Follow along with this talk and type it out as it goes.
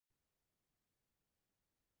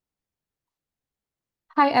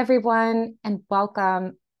Hi, everyone, and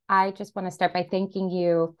welcome. I just want to start by thanking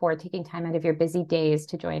you for taking time out of your busy days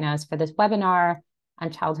to join us for this webinar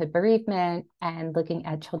on childhood bereavement and looking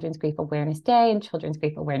at Children's Grief Awareness Day and Children's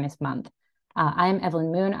Grief Awareness Month. I'm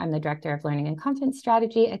Evelyn Moon. I'm the Director of Learning and Content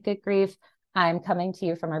Strategy at Good Grief. I'm coming to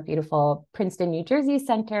you from our beautiful Princeton, New Jersey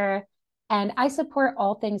Center, and I support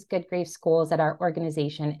all things Good Grief schools at our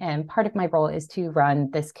organization, and part of my role is to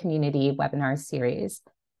run this community webinar series.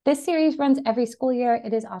 This series runs every school year.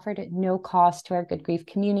 It is offered at no cost to our Good Grief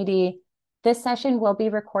community. This session will be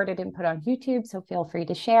recorded and put on YouTube, so feel free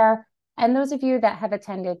to share. And those of you that have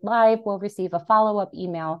attended live will receive a follow-up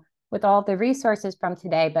email with all the resources from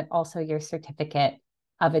today, but also your certificate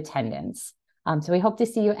of attendance. So we hope to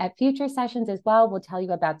see you at future sessions as well. We'll tell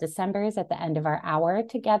you about December's at the end of our hour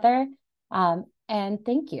together. And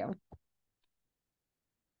thank you.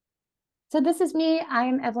 So this is me.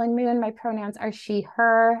 I'm Evelyn Moon. My pronouns are she,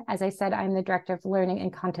 her. As I said, I'm the Director of Learning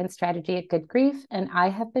and Content Strategy at Good Grief, and I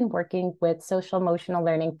have been working with social emotional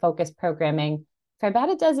learning focused programming for about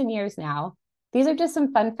a dozen years now. These are just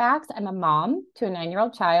some fun facts. I'm a mom to a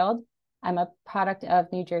 9-year-old child. I'm a product of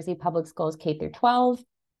New Jersey Public Schools K through 12.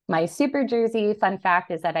 My super Jersey fun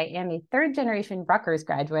fact is that I am a third generation Rutgers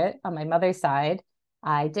graduate on my mother's side.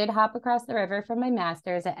 I did hop across the river from my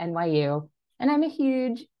master's at NYU, and I'm a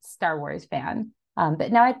huge Star Wars fan.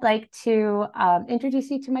 But now I'd like to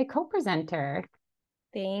introduce you to my co-presenter.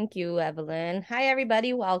 Thank you, Evelyn. Hi,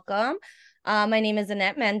 everybody. Welcome. My name is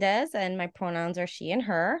Annette Mendez, and my pronouns are she and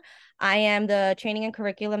her. I am the training and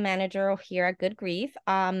curriculum manager here at Good Grief.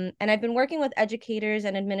 And I've been working with educators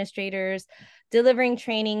and administrators, delivering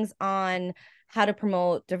trainings on how to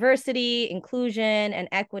promote diversity, inclusion, and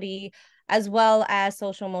equity, as well as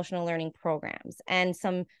social emotional learning programs. And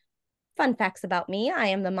some fun facts about me: I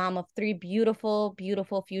am the mom of three beautiful,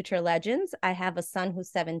 beautiful future legends. I have a son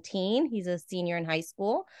who's 17. He's a senior in high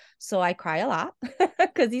school, so I cry a lot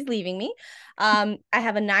because he's leaving me. I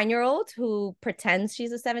have a 9-year-old who pretends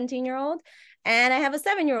she's a 17-year-old, and I have a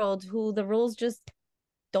 7-year-old who the rules just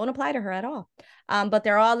don't apply to her at all. But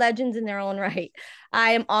they're all legends in their own right.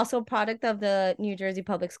 I am also a product of the New Jersey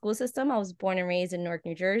public school system. I was born and raised in Newark,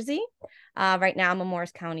 New Jersey. Right now, I'm a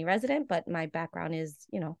Morris County resident, but my background is,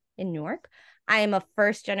 in Newark. I am a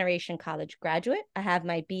first generation college graduate. I have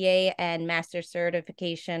my BA and master's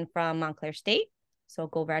certification from Montclair State. So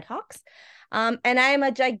go Red Hawks. And I am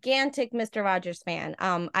a gigantic Mr. Rogers fan.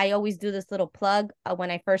 I always do this little plug.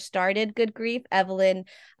 When I first started Good Grief, Evelyn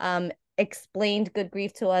explained Good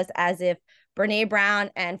Grief to us as if Brene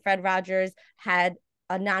Brown and Fred Rogers had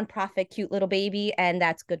a nonprofit cute little baby, and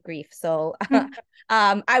that's Good Grief. So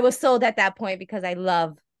I was sold at that point because I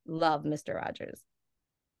love Mr. Rogers.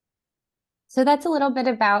 So that's a little bit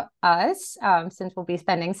about us, since we'll be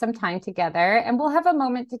spending some time together. And we'll have a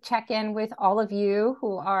moment to check in with all of you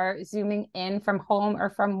who are Zooming in from home or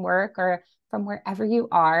from work or from wherever you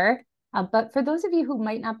are. But for those of you who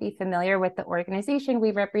might not be familiar with the organization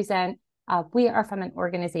we represent, we are from an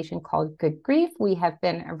organization called Good Grief. We have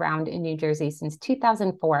been around in New Jersey since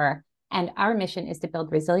 2004, and our mission is to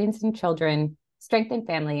build resilience in children, strengthen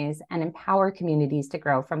families, and empower communities to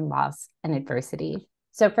grow from loss and adversity.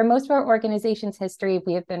 So for most of our organization's history,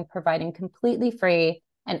 we have been providing completely free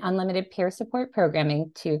and unlimited peer support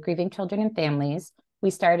programming to grieving children and families. We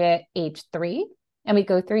start at age 3 and we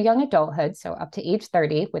go through young adulthood, so up to age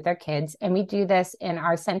 30 with our kids. And we do this in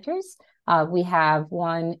our centers. We have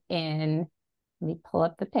one in, let me pull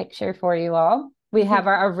up the picture for you all. We have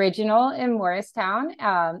our original in Morristown,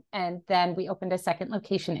 and then we opened a second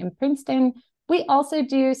location in Princeton. We also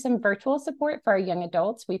do some virtual support for our young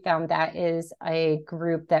adults. We found that is a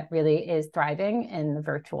group that really is thriving in the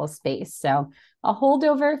virtual space. So a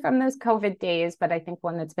holdover from those COVID days, but I think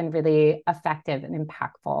one that's been really effective and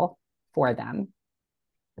impactful for them.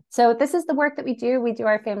 So this is the work that we do. We do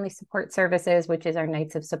our family support services, which is our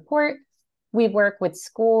nights of support. We work with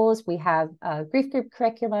schools. We have grief group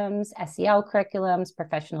curriculums, SEL curriculums,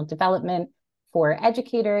 professional development for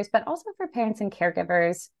educators, but also for parents and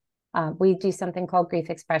caregivers. We do something called Grief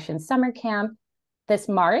Expression Summer Camp. This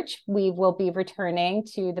March, we will be returning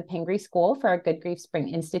to the Pingree School for our Good Grief Spring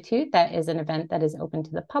Institute. That is an event that is open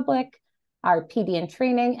to the public, our PDN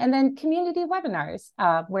training, and then community webinars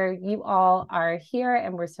where you all are here.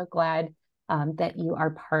 And we're so glad that you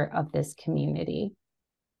are part of this community.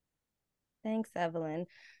 Thanks, Evelyn.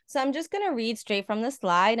 So I'm just going to read straight from the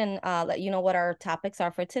slide and let you know what our topics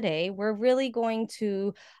are for today. We're really going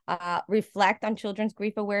to reflect on Children's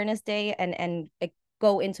Grief Awareness Day and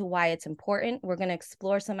go into why it's important. We're going to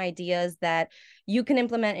explore some ideas that you can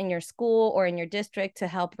implement in your school or in your district to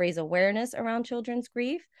help raise awareness around children's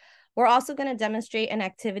grief. We're also going to demonstrate an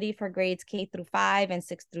activity for grades K through 5 and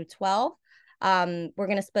 6 through 12. We're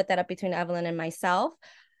going to split that up between Evelyn and myself.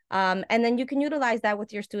 And then you can utilize that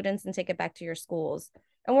with your students and take it back to your schools.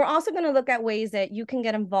 And we're also going to look at ways that you can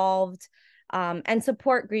get involved and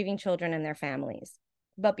support grieving children and their families.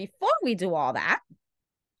 But before we do all that,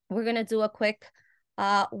 we're going to do a quick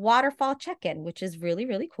waterfall check-in, which is really,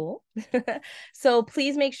 really cool. So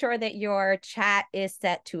please make sure that your chat is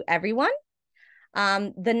set to everyone.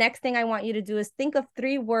 The next thing I want you to do is think of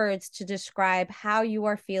 3 words to describe how you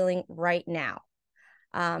are feeling right now.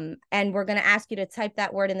 And we're going to ask you to type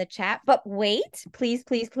that word in the chat, but wait, please,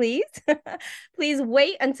 please, please, please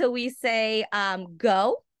wait until we say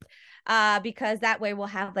go, because that way we'll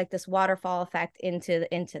have like this waterfall effect into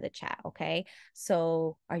the chat. Okay.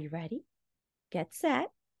 So are you ready? Get set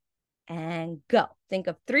and go. Think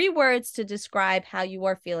of 3 words to describe how you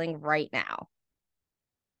are feeling right now.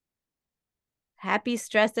 Happy,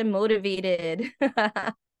 stressed, and motivated.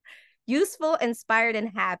 Useful, inspired, and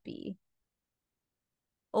happy.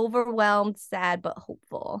 Overwhelmed, sad, but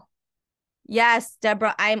hopeful. Yes,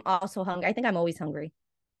 Deborah, I'm also hungry. I think I'm always hungry.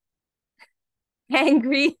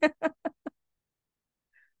 Angry.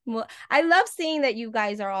 I love seeing that you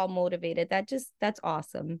guys are all motivated. That's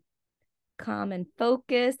awesome. Calm and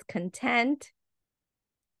focused, content.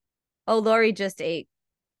 Oh, Lori just ate.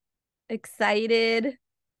 Excited.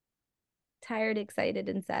 Tired, excited,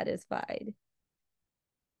 and satisfied.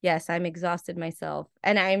 Yes, I'm exhausted myself.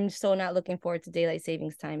 And I'm so not looking forward to daylight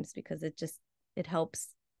savings times because it helps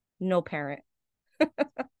no parent.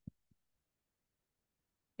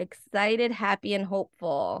 Excited, happy, and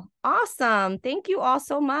hopeful. Awesome. Thank you all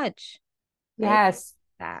so much. Yes.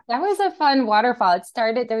 That was a fun waterfall. It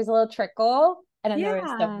started, there was a little trickle, and then there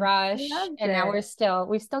was the rush. And now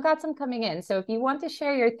we've still got some coming in. So if you want to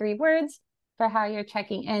share your 3 words for how you're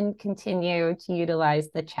checking in, continue to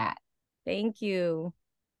utilize the chat. Thank you.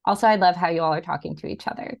 Also, I love how you all are talking to each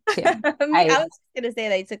other too. I was just gonna say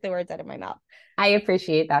that you took the words out of my mouth. I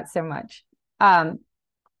appreciate that so much.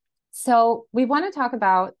 So we want to talk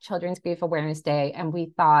about Children's Grief Awareness Day, and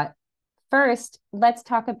we thought first, let's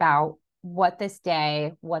talk about what this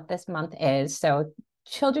month is. So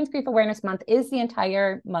Children's Grief Awareness Month is the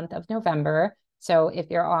entire month of November. So if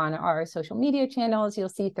you're on our social media channels, you'll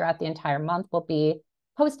see throughout the entire month, we'll be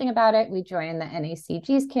posting about it. We joined the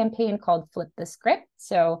NACG's campaign called Flip the Script.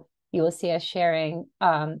 So you will see us sharing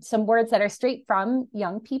some words that are straight from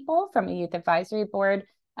young people from a youth advisory board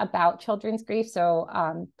about children's grief.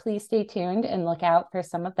 So please stay tuned and look out for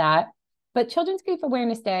some of that. But Children's Grief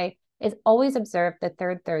Awareness Day is always observed the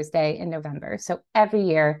 3rd Thursday in November. So every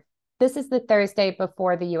year, this is the Thursday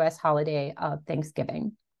before the US holiday of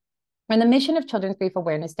Thanksgiving. And the mission of Children's Grief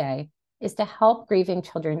Awareness Day is to help grieving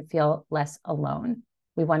children feel less alone.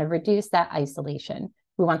 We want to reduce that isolation.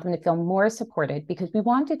 We want them to feel more supported because we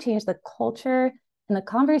want to change the culture and the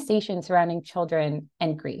conversation surrounding children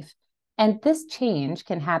and grief. And this change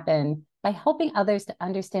can happen by helping others to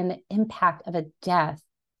understand the impact of a death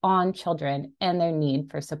on children and their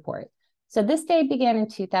need for support. So this day began in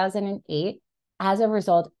 2008 as a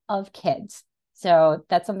result of kids. So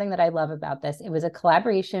that's something that I love about this. It was a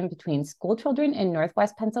collaboration between school children in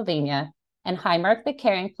Northwest Pennsylvania and Highmark the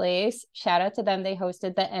Caring Place. Shout out to them. They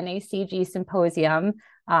hosted the NACG Symposium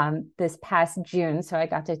this past June. So I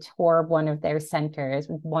got to tour one of their centers.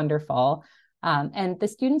 It was wonderful. And the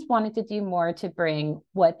students wanted to do more to bring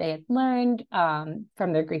what they had learned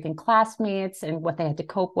from their grieving classmates and what they had to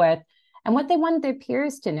cope with and what they wanted their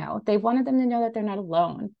peers to know. They wanted them to know that they're not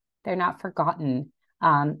alone. They're not forgotten.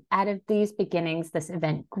 Out of these beginnings, this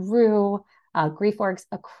event grew. Grief orgs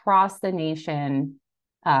across the nation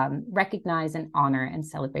recognize and honor and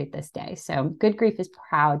celebrate this day. So Good Grief is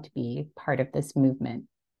proud to be part of this movement.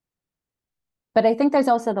 But I think there's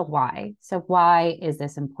also the why. So why is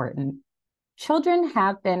this important? Children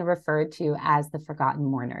have been referred to as the forgotten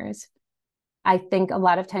mourners. I think a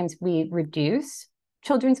lot of times we reduce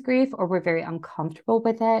children's grief, or we're very uncomfortable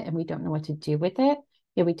with it and we don't know what to do with it.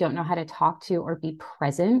 We don't know how to talk to or be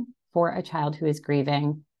present for a child who is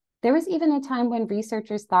grieving. There was even a time when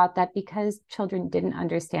researchers thought that because children didn't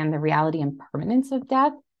understand the reality and permanence of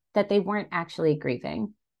death, that they weren't actually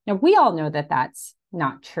grieving. Now, we all know that that's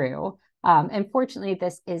not true. And fortunately,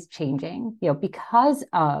 this is changing, because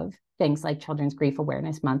of things like Children's Grief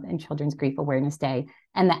Awareness Month and Children's Grief Awareness Day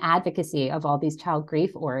and the advocacy of all these child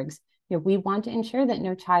grief orgs. We want to ensure that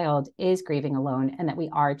no child is grieving alone and that we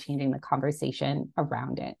are changing the conversation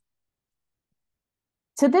around it.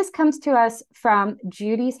 So this comes to us from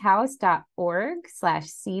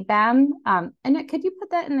judyshouse.org/CBAM. Annette, could you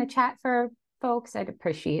put that in the chat for folks, I'd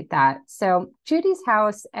appreciate that. So Judy's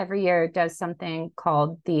House every year does something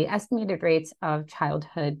called the estimated rates of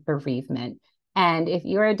childhood bereavement. And if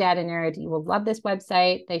you're a data nerd, you will love this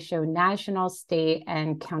website. They show national, state,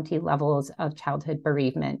 and county levels of childhood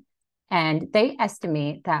bereavement. And they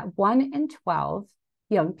estimate that 1 in 12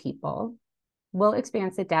 young people will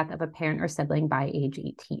experience the death of a parent or sibling by age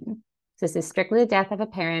 18. So this is strictly the death of a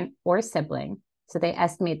parent or sibling. So they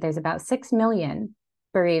estimate there's about 6 million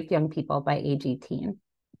bereaved young people by age 18.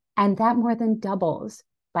 And that more than doubles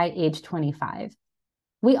by age 25.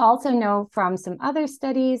 We also know from some other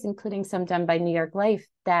studies, including some done by New York Life,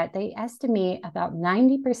 that they estimate about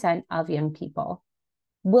 90% of young people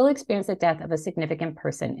will experience the death of a significant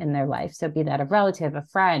person in their life. So be that a relative, a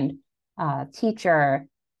friend, a teacher,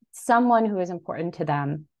 someone who is important to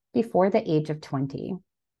them before the age of 20.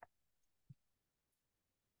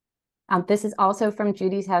 This is also from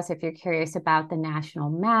Judy's House if you're curious about the national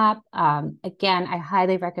map. Again, I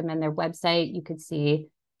highly recommend their website. You could see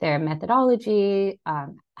their methodology,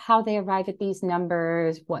 how they arrive at these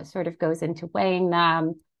numbers, what sort of goes into weighing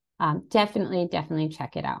them. Definitely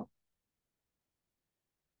check it out.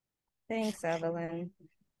 Thanks, Evelyn.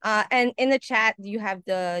 And in the chat, you have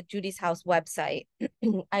the Judy's House website.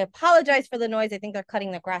 I apologize for the noise. I think they're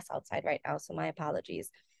cutting the grass outside right now, so my apologies.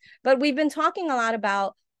 But we've been talking a lot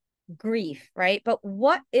about grief, right? But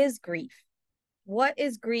what is grief? What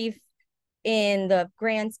is grief in the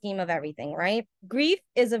grand scheme of everything, right? Grief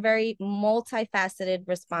is a very multifaceted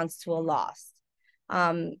response to a loss.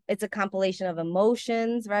 It's a compilation of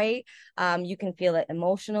emotions, right? You can feel it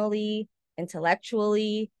emotionally,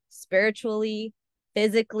 intellectually, spiritually,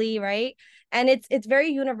 physically, right? And it's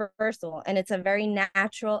very universal, and it's a very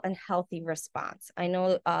natural and healthy response. I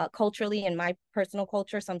know culturally, in my personal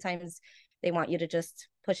culture, sometimes they want you to just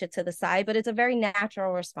push it to the side, but it's a very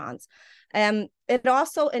natural response. It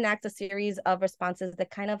also enacts a series of responses that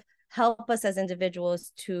kind of help us as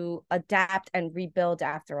individuals to adapt and rebuild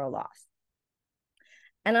after a loss.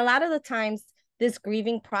 And a lot of the times, this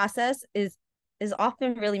grieving process is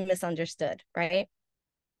often really misunderstood, right?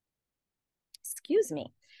 Excuse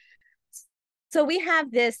me. So we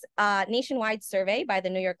have this nationwide survey by the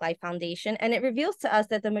New York Life Foundation, and it reveals to us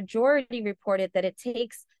that the majority reported that it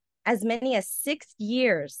takes as many as 6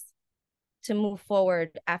 years to move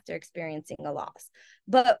forward after experiencing a loss.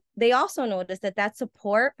 But they also noticed that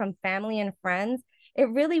support from family and friends, it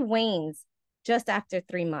really wanes just after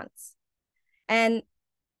 3 months. And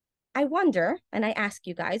I wonder, and I ask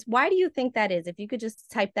you guys, why do you think that is? If you could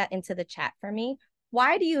just type that into the chat for me.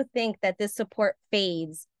 Why do you think that this support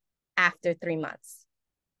fades after 3 months?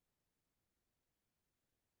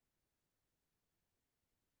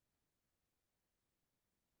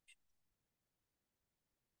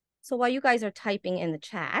 So while you guys are typing in the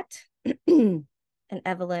chat, and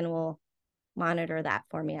Evelyn will monitor that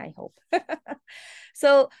for me, I hope.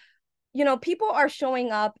 So, people are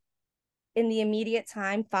showing up in the immediate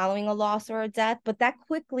time following a loss or a death, but that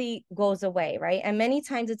quickly goes away, right? And many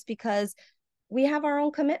times it's because we have our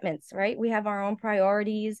own commitments, right? We have our own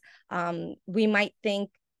priorities. We might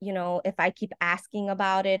think, if I keep asking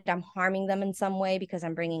about it, I'm harming them in some way because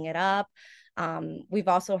I'm bringing it up. We've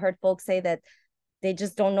also heard folks say that they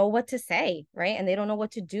just don't know what to say, right? And they don't know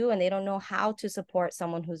what to do, and they don't know how to support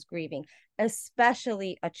someone who's grieving,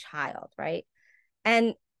 especially a child, right?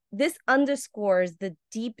 And this underscores the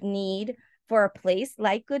deep need for a place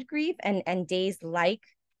like Good Grief and days like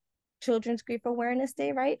Children's Grief Awareness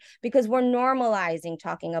Day, right? Because we're normalizing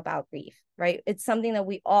talking about grief, right? It's something that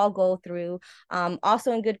we all go through.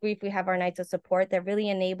 Also in Good Grief, we have our nights of support that really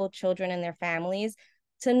enable children and their families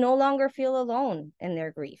to no longer feel alone in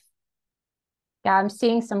their grief. Yeah, I'm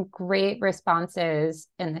seeing some great responses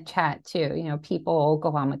in the chat too. People go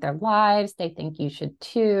on with their lives. They think you should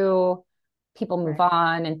too. People move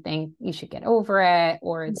on and think you should get over it,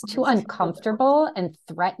 or it's too uncomfortable and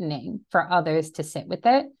threatening for others to sit with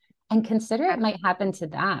it and consider it might happen to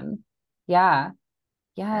them. Yeah.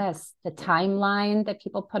 Yes. The timeline that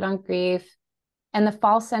people put on grief and the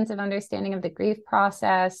false sense of understanding of the grief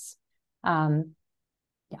process.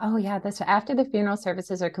 Oh yeah, that's after the funeral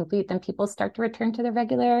services are complete, then people start to return to their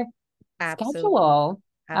regular schedule.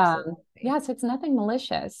 Yeah, so it's nothing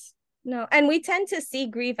malicious. No, and we tend to see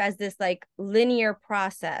grief as this like linear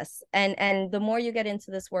process. And the more you get into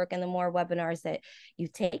this work and the more webinars that you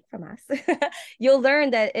take from us, you'll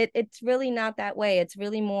learn that it's really not that way. It's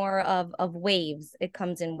really more of waves. It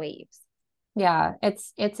comes in waves. Yeah,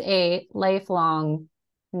 it's a lifelong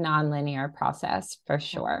nonlinear process for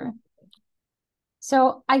sure.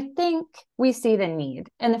 So I think we see the need,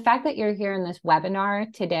 and the fact that you're here in this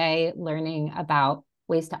webinar today learning about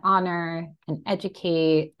ways to honor and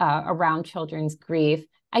educate around children's grief.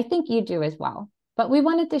 I think you do as well. But we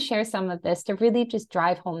wanted to share some of this to really just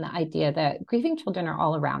drive home the idea that grieving children are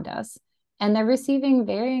all around us and they're receiving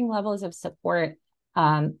varying levels of support.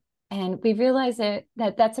 And we realize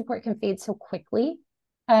that support can fade so quickly,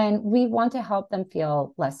 and we want to help them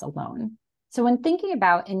feel less alone. So when thinking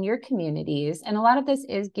about in your communities, and a lot of this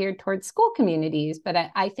is geared towards school communities, but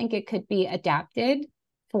I think it could be adapted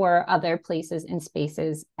for other places and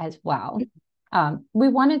spaces as well. We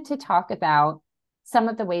wanted to talk about some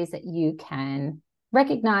of the ways that you can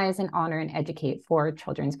recognize and honor and educate for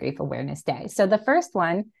Children's Grief Awareness Day. So the first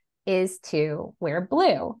one is to wear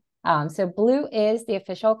blue. So blue is the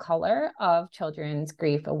official color of Children's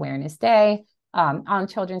Grief Awareness Day. On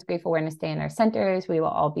Children's Grief Awareness Day in our centers, we will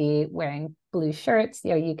all be wearing blue shirts.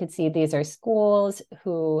 You could see these are schools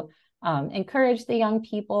who encourage the young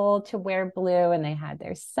people to wear blue, and they had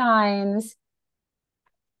their signs.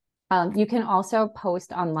 You can also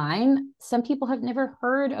post online. Some people have never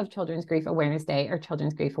heard of Children's Grief Awareness Day or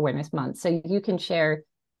Children's Grief Awareness Month, so you can share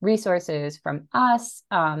resources from us.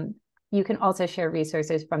 You can also share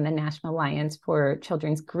resources from the National Alliance for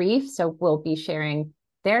Children's Grief. So we'll be sharing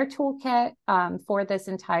their toolkit for this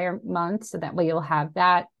entire month, so that way you'll have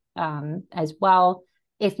that as well.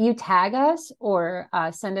 If you tag us or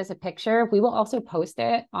send us a picture, we will also post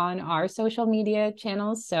it on our social media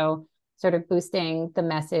channels. So sort of boosting the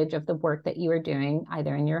message of the work that you are doing,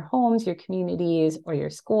 either in your homes, your communities, or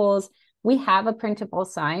your schools. We have a printable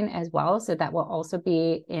sign as well, so that will also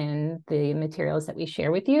be in the materials that we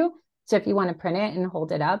share with you. So if you want to print it and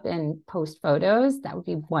hold it up and post photos, that would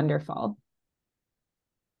be wonderful.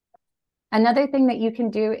 Another thing that you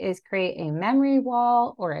can do is create a memory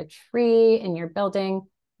wall or a tree in your building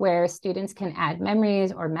where students can add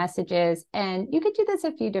memories or messages. And you could do this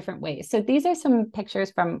a few different ways. So these are some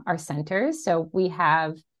pictures from our centers. So we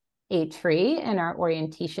have a tree in our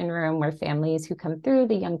orientation room where families who come through,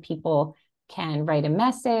 the young people, can write a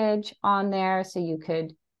message on there. So you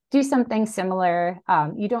could do something similar.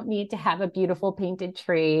 You don't need to have a beautiful painted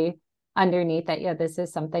tree underneath that. Yeah, this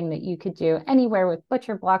is something that you could do anywhere with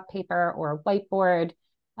butcher block paper or a whiteboard.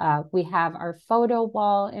 We have our photo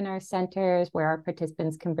wall in our centers where our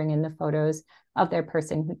participants can bring in the photos of their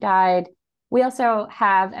person who died. We also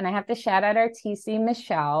have, and I have to shout out our TC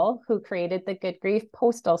Michelle, who created the Good Grief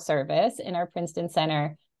Postal Service in our Princeton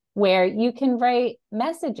Center, where you can write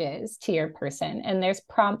messages to your person. And there's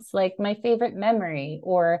prompts like my favorite memory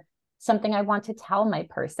or something I want to tell my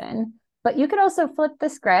person. But you could also flip the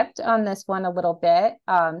script on this one a little bit.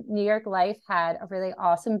 New York Life had a really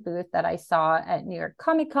awesome booth that I saw at New York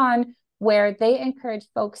Comic Con, where they encouraged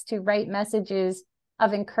folks to write messages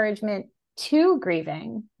of encouragement to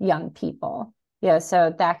grieving young people. Yeah,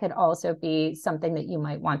 so that could also be something that you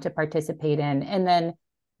might want to participate in. And then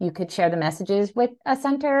you could share the messages with a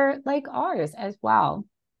center like ours as well.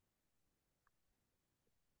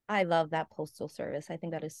 I love that postal service. I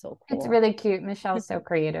think that is so cool. It's really cute. Michelle's so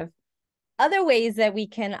creative. Other ways that we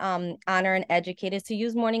can honor and educate is to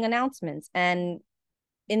use morning announcements. And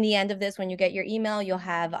in the end of this, when you get your email, you'll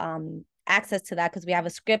have access to that because we have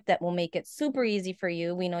a script that will make it super easy for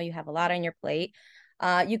you. We know you have a lot on your plate.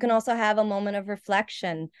 You can also have a moment of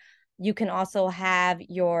reflection. You can also have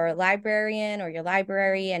your librarian or your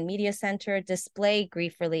library and media center display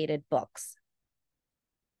grief-related books.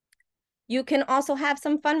 You can also have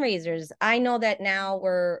some fundraisers. I know that now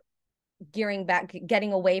we're gearing back,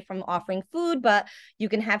 getting away from offering food, but you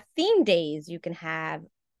can have theme days. You can have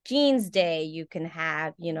jeans day. You can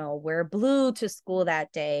have, wear blue to school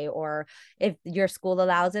that day. Or if your school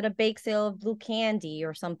allows it, a bake sale of blue candy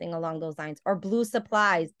or something along those lines, or blue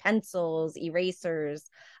supplies, pencils, erasers,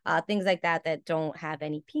 things like that don't have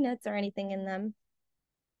any peanuts or anything in them.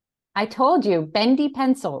 I told you, bendy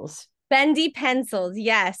pencils. Bendy pencils,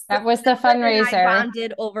 yes. That was the fundraiser. I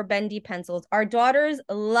bonded over bendy pencils. Our daughters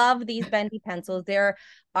love these bendy pencils. They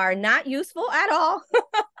are not useful at all.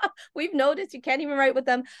 We've noticed you can't even write with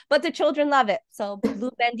them, but the children love it. So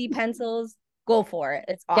blue bendy pencils, go for it.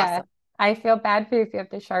 It's awesome. Yeah, I feel bad for you if you have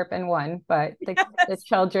to sharpen one, but the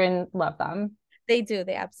children love them. They do.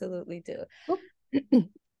 They absolutely do.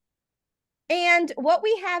 And what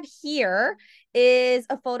we have here is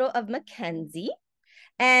a photo of Mackenzie.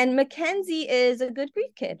 And Mackenzie is a Good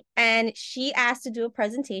Grief kid, and she asked to do a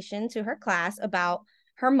presentation to her class about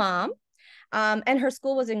her mom. And her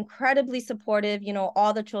school was incredibly supportive.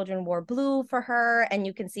 All the children wore blue for her, and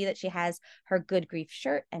you can see that she has her Good Grief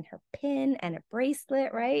shirt and her pin and a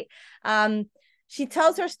bracelet, right? She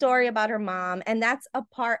tells her story about her mom, and that's a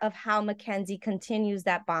part of how Mackenzie continues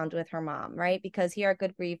that bond with her mom, right? Because here at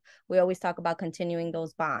Good Grief, we always talk about continuing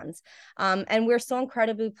those bonds. And we're so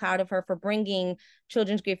incredibly proud of her for bringing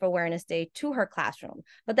Children's Grief Awareness Day to her classroom.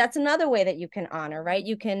 But that's another way that you can honor, right?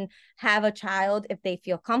 You can have a child, if they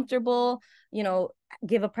feel comfortable,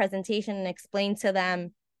 give a presentation and explain to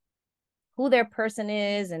them who their person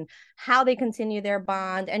is and how they continue their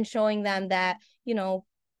bond, and showing them that,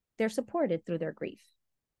 they're supported through their grief.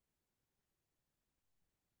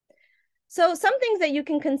 So some things that you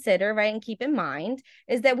can consider, right, and keep in mind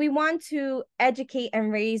is that we want to educate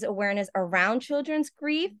and raise awareness around children's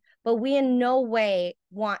grief, but we in no way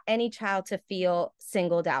want any child to feel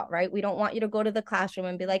singled out, right? We don't want you to go to the classroom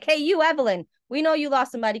and be like, hey, you, Evelyn, we know you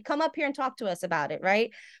lost somebody. Come up here and talk to us about it,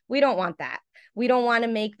 right? We don't want that. We don't want to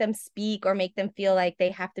make them speak or make them feel like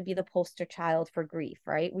they have to be the poster child for grief,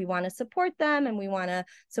 right? We want to support them, and we want to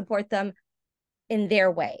support them in their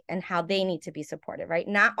way and how they need to be supported, right?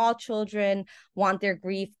 Not all children want their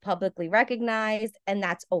grief publicly recognized, and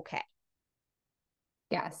that's okay.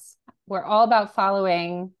 Yes, we're all about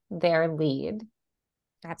following their lead.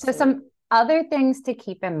 Absolutely. So some other things to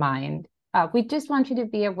keep in mind. We just want you to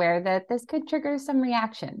be aware that this could trigger some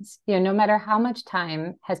reactions, no matter how much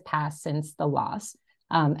time has passed since the loss.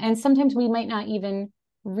 And sometimes we might not even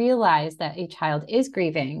realize that a child is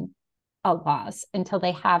grieving a loss until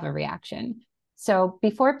they have a reaction. So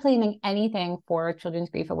before planning anything for Children's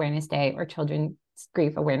Grief Awareness Day or Children's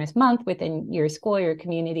Grief Awareness Month within your school, your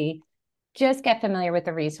community, just get familiar with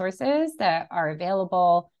the resources that are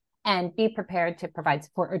available and be prepared to provide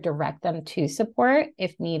support or direct them to support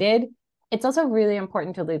if needed. It's also really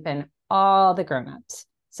important to loop in all the grown-ups.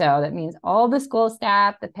 So that means all the school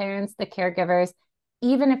staff, the parents, the caregivers,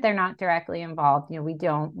 even if they're not directly involved. We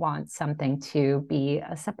don't want something to be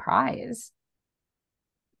a surprise.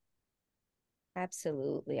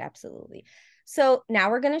 Absolutely. Absolutely. So now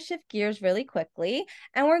we're going to shift gears really quickly,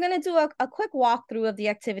 and we're going to do a quick walkthrough of the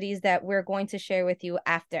activities that we're going to share with you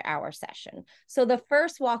after our session. So the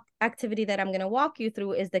first activity that I'm going to walk you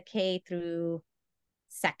through is the K through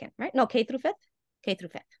second, right? No, K through fifth? K through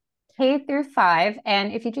fifth. K through 5.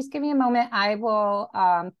 And if you just give me a moment, I will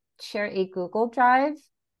share a Google Drive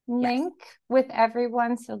link with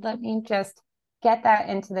everyone. So let me just get that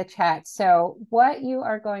into the chat. So what you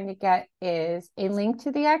are going to get is a link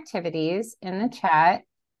to the activities in the chat.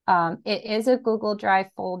 It is a Google Drive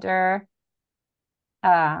folder.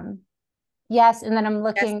 Yes, and then I'm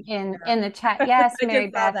looking in the chat. Yes, Mary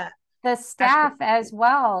Beth. The staff as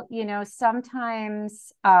well,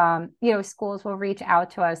 sometimes, schools will reach out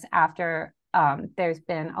to us after there's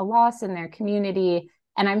been a loss in their community.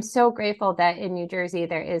 And I'm so grateful that in New Jersey,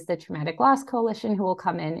 there is the Traumatic Loss Coalition who will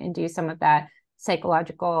come in and do some of that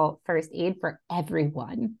psychological first aid for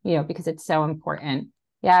everyone, because it's so important.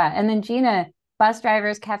 Yeah. And then Gina, bus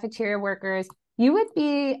drivers, cafeteria workers, you would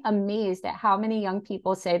be amazed at how many young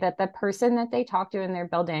people say that the person that they talk to in their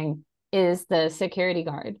building is the security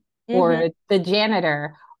guard or the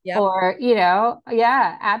janitor or,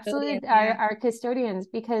 absolutely our custodians,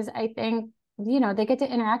 because I think, they get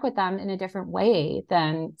to interact with them in a different way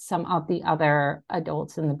than some of the other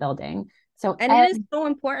adults in the building. And it is so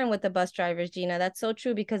important with the bus drivers, Gina. That's so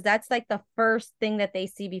true, because that's like the first thing that they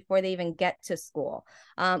see before they even get to school.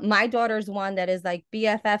 My daughter's one that is like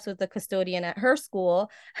BFFs with the custodian at her school,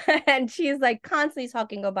 and she's like constantly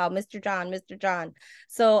talking about Mr. John, Mr. John.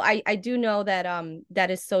 So I do know that that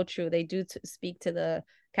is so true. They do speak to the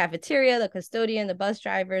cafeteria, the custodian, the bus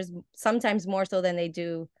drivers, sometimes more so than they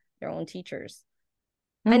do their own teachers.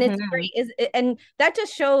 And it's great, and that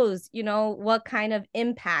just shows, what kind of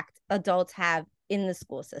impact adults have in the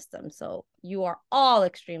school system. So you are all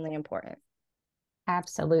extremely important.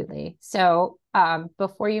 Absolutely. So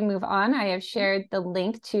before you move on, I have shared the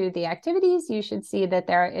link to the activities. You should see that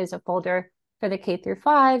there is a folder for the K through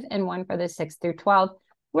 5 and one for the 6 through 12.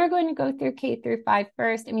 We're going to go through K through 5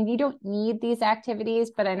 first. I mean, you don't need these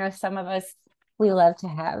activities, but I know some of us, we love to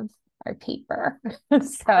have our paper.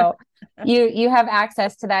 So you have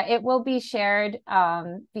access to that. It will be shared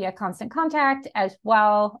via Constant Contact as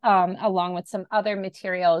well, along with some other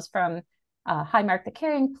materials from Highmark the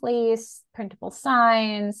Caring Place, printable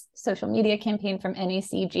signs, social media campaign from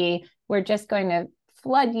NACG. We're just going to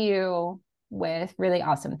flood you with really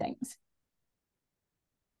awesome things.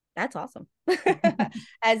 That's awesome.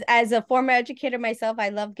 As a former educator myself, I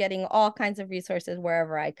love getting all kinds of resources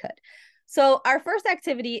wherever I could. So our first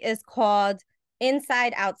activity is called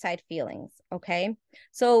Inside Outside Feelings. Okay.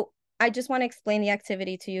 So I just want to explain the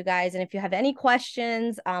activity to you guys. And if you have any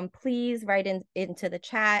questions, please write into the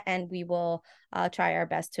chat and we will try our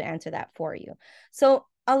best to answer that for you. So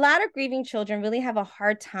a lot of grieving children really have a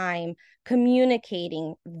hard time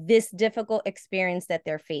communicating this difficult experience that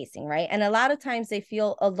they're facing, right? And a lot of times they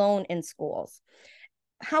feel alone in schools.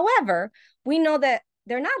 However, we know that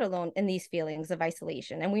they're not alone in these feelings of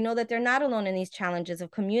isolation. And we know that they're not alone in these challenges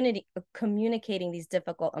of communicating these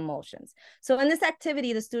difficult emotions. So in this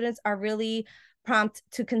activity, the students are really prompt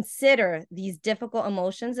to consider these difficult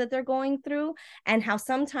emotions that they're going through and how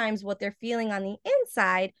sometimes what they're feeling on the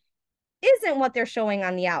inside isn't what they're showing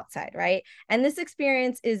on the outside, right? And this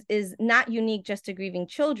experience is not unique just to grieving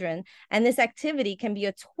children. And this activity can be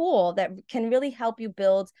a tool that can really help you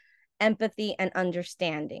build empathy and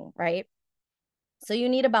understanding, right? So you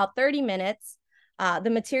need about 30 minutes.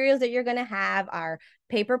 The materials that you're going to have are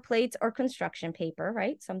paper plates or construction paper,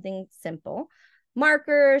 right? Something simple.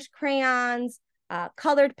 Markers, crayons,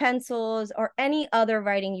 colored pencils, or any other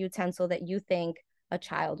writing utensil that you think a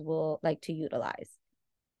child will like to utilize.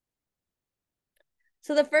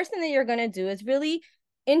 So the first thing that you're going to do is really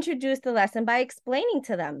introduce the lesson by explaining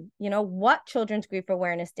to them, what Children's Grief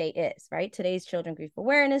Awareness Day is, right? Today's Children's Grief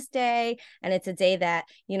Awareness Day, and it's a day that,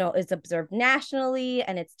 is observed nationally,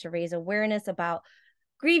 and it's to raise awareness about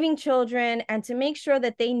grieving children and to make sure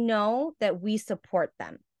that they know that we support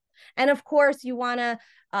them. And of course, you want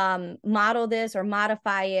to model this or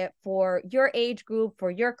modify it for your age group, for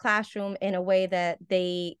your classroom in a way that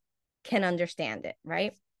they can understand it,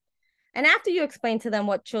 right? And after you explain to them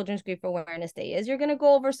what Children's Grief Awareness Day is, you're going to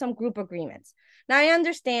go over some group agreements. Now, I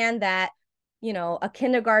understand that, a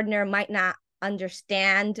kindergartner might not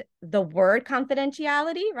understand the word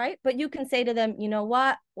confidentiality, right? But you can say to them,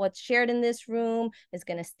 what's shared in this room is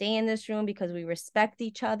going to stay in this room because we respect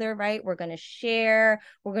each other, right? We're going to share.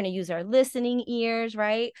 We're going to use our listening ears,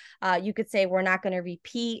 right? You could say we're not going to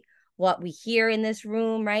repeat what we hear in this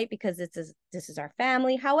room, right? Because this is our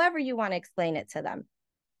family. However you want to explain it to them.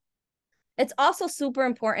 It's also super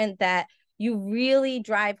important that you really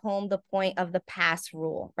drive home the point of the pass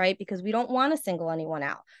rule, right? Because we don't want to single anyone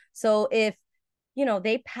out. So if,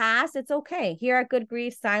 they pass, it's okay. Here at Good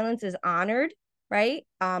Grief, silence is honored, right?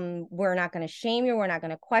 We're not going to shame you. We're not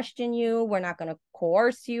going to question you. We're not going to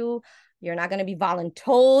coerce you. You're not going to be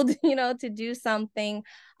voluntold, to do something.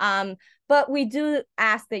 But we do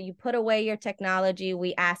ask that you put away your technology.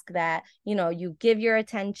 We ask that, you give your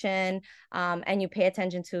attention and you pay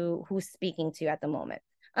attention to who's speaking to you at the moment.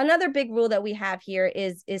 Another big rule that we have here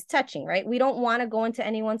is touching, right? We don't want to go into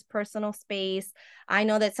anyone's personal space. I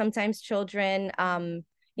know that sometimes children,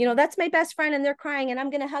 that's my best friend and they're crying and I'm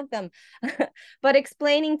going to hug them. But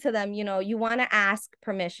explaining to them, you want to ask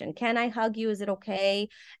permission. Can I hug you? Is it okay?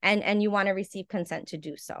 And you want to receive consent to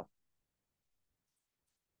do so.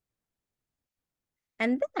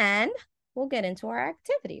 And then we'll get into our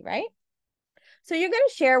activity, right? So you're going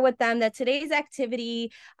to share with them that today's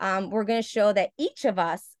activity, we're going to show that each of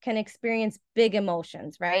us can experience big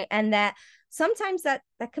emotions, right? And that sometimes that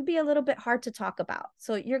could be a little bit hard to talk about.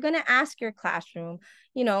 So you're going to ask your classroom,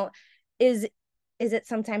 is it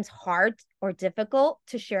sometimes hard or difficult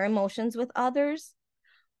to share emotions with others?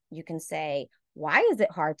 You can say, why is it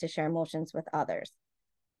hard to share emotions with others?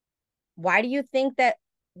 Why do you think that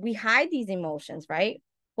we hide these emotions, right?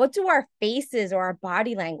 What do our faces or our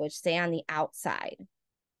body language say on the outside?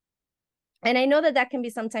 And I know that can be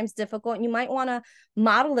sometimes difficult, and you might want to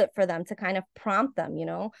model it for them to kind of prompt them,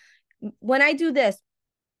 when I do this,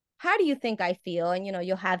 how do you think I feel? And,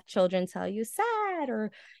 you'll have children tell you sad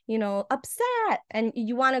or, upset. And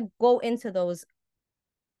you want to go into that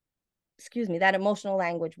emotional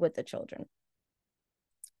language with the children.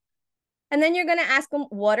 And then you're going to ask them,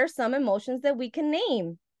 what are some emotions that we can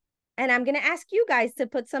name? And I'm going to ask you guys to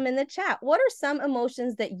put some in the chat. What are some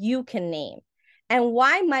emotions that you can name? And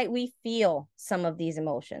why might we feel some of these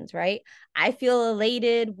emotions, right? I feel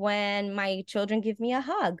elated when my children give me a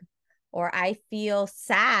hug, or I feel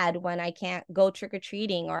sad when I can't go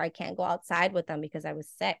trick-or-treating or I can't go outside with them because I was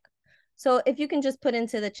sick. So if you can just put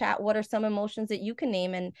into the chat, what are some emotions that you can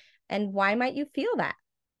name and why might you feel that?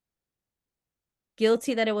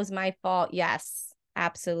 Guilty that it was my fault. Yes,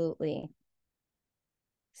 absolutely.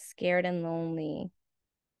 Scared and lonely.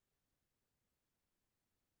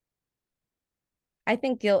 I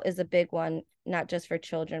think guilt is a big one, not just for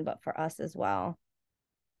children, but for us as well.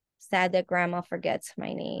 Sad that grandma forgets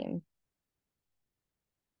my name.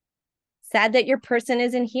 Sad that your person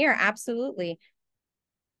isn't here. Absolutely.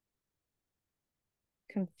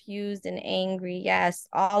 Confused and angry. Yes,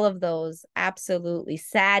 all of those. Absolutely.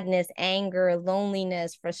 Sadness, anger,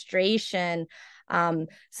 loneliness, frustration,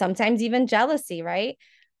 sometimes even jealousy, right?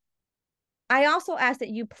 I also ask that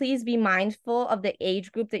you please be mindful of the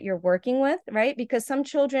age group that you're working with, right? Because some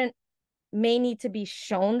children may need to be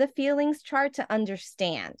shown the feelings chart to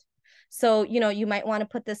understand. So, you might want to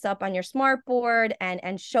put this up on your smart board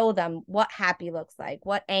and show them what happy looks like,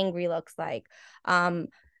 what angry looks like.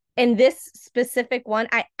 In this specific one,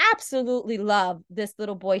 I absolutely love this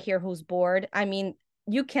little boy here who's bored. I mean,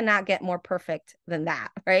 you cannot get more perfect than that,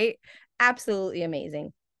 right? Absolutely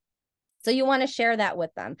amazing. So you want to share that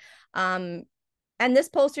with them. And this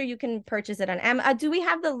poster, you can purchase it on Amazon. Do we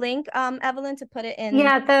have the link, Evelyn, to put it in?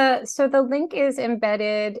 Yeah, so the link is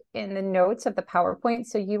embedded in the notes of the PowerPoint.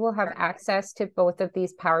 So you will have access to both of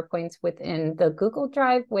these PowerPoints within the Google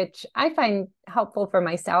Drive, which I find helpful for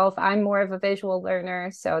myself. I'm more of a visual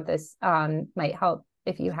learner, so this might help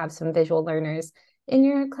if you have some visual learners in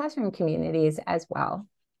your classroom communities as well.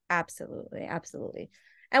 Absolutely, absolutely.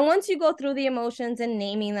 And once you go through the emotions and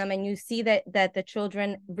naming them, and you see that the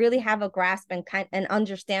children really have a grasp and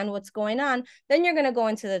understand what's going on, then you're going to go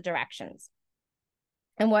into the directions.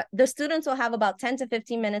 And what the students will have about 10 to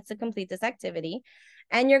 15 minutes to complete this activity.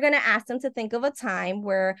 And you're going to ask them to think of a time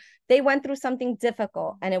where they went through something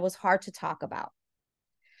difficult and it was hard to talk about.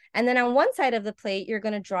 And then on one side of the plate, you're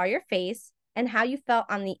going to draw your face and how you felt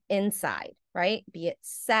on the inside, right? Be it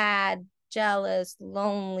sad, jealous,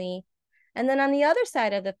 lonely. And then on the other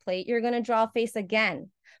side of the plate, you're going to draw a face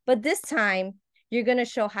again. But this time, you're going to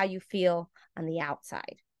show how you feel on the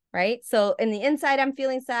outside, right? So in the inside, I'm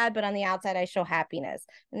feeling sad, but on the outside, I show happiness.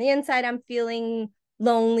 On the inside, I'm feeling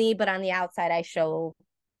lonely, but on the outside, I show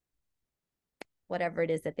whatever it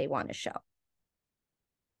is that they want to show.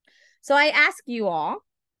 So I ask you all,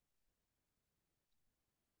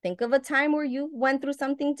 think of a time where you went through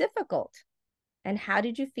something difficult, and how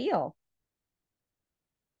did you feel?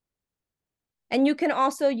 And you can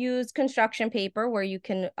also use construction paper where you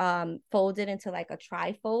can fold it into like a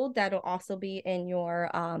tri-fold. That'll also be in your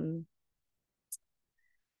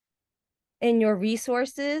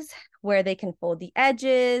resources, where they can fold the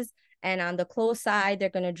edges, and on the close side, they're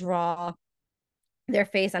going to draw their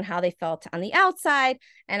face on how they felt on the outside,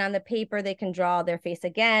 and on the paper, they can draw their face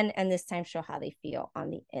again, and this time show how they feel on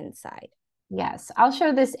the inside. Yes, I'll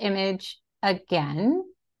show this image again.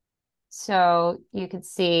 So you can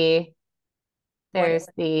see there's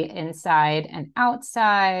the inside and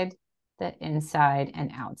outside, the inside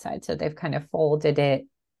and outside. So they've kind of folded it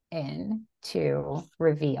in to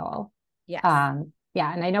reveal. Yes.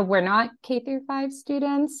 Yeah, and I know we're not K-5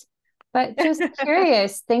 students, but just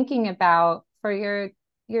curious, thinking about for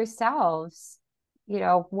yourselves,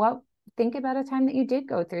 think about a time that you did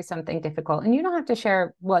go through something difficult. And you don't have to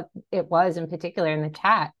share what it was in particular in the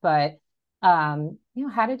chat, but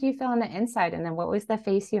how did you feel on the inside? And then what was the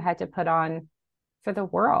face you had to put on for the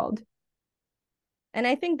world? And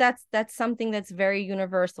I think that's something that's very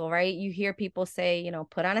universal, right? You hear people say,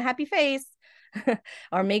 put on a happy face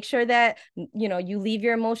or make sure that, you leave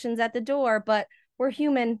your emotions at the door, but we're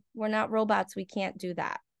human. We're not robots. We can't do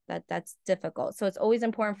that. That's difficult. So it's always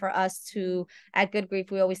important for us to, at Good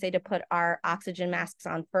Grief, we always say to put our oxygen masks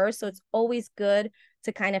on first. So it's always good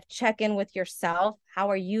to kind of check in with yourself.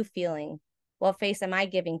 How are you feeling? What face am I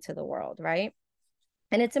giving to the world, right?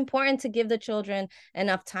 And it's important to give the children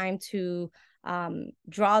enough time to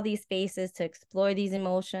draw these faces, to explore these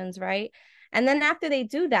emotions, right? And then after they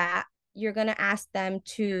do that, you're going to ask them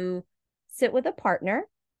to sit with a partner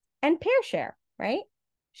and pair share, right?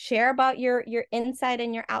 Share about your inside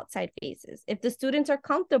and your outside faces. If the students are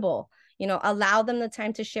comfortable, allow them the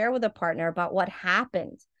time to share with a partner about what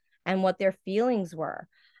happened and what their feelings were.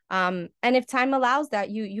 And if time allows that,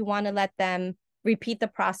 you want to let them repeat the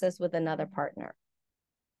process with another partner.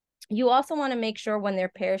 You also want to make sure when they're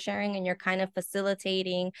pair sharing and you're kind of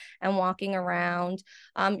facilitating and walking around,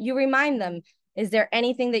 you remind them, is there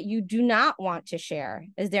anything that you do not want to share?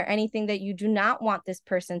 Is there anything that you do not want this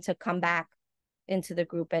person to come back into the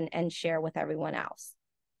group and share with everyone else?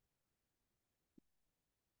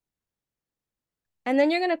 And then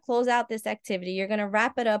you're going to close out this activity. You're going to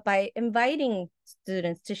wrap it up by inviting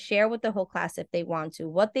students to share with the whole class if they want to,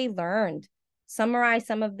 what they learned, summarize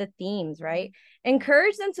some of the themes, right?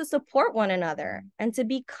 Encourage them to support one another and to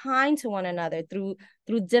be kind to one another through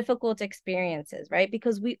difficult experiences, right?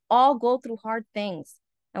 Because we all go through hard things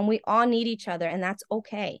and we all need each other, and that's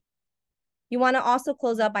okay. You want to also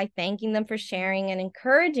close out by thanking them for sharing and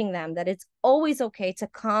encouraging them that it's always okay to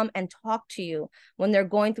come and talk to you when they're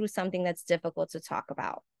going through something that's difficult to talk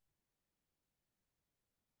about.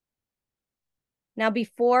 Now,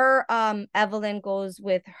 before Evelyn goes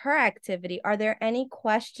with her activity, are there any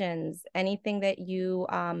questions, anything that you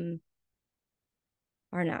are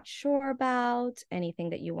not sure about, anything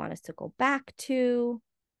that you want us to go back to?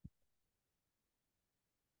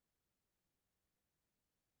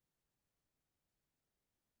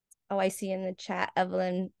 Oh, I see in the chat,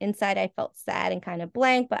 Evelyn, inside I felt sad and kind of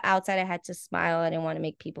blank, but outside I had to smile. I didn't want to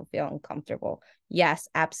make people feel uncomfortable. Yes,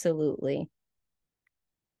 absolutely.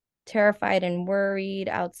 Terrified and worried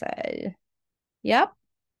outside. Yep.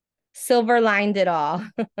 Silver lined it all.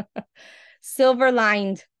 Silver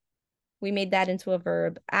lined. We made that into a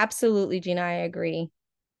verb. Absolutely, Gina, I agree.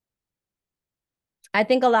 I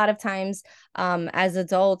think a lot of times as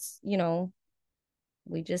adults,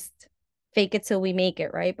 we just fake it till we make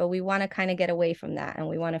it, right? But we want to kind of get away from that, and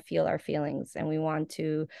we want to feel our feelings, and we want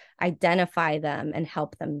to identify them and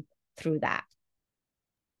help them through that.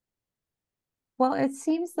 Well, it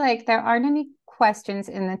seems like there aren't any questions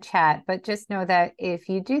in the chat, but just know that if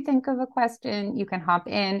you do think of a question, you can hop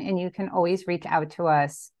in and you can always reach out to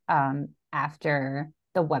us after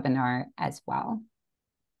the webinar as well.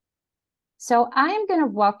 So I'm going to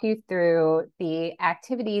walk you through the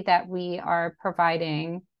activity that we are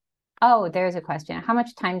providing. Oh, there's a question. How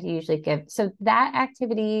much time do you usually give? So that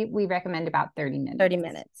activity, we recommend about 30 minutes. 30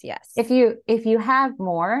 minutes, yes. If you have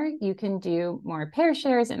more, you can do more pair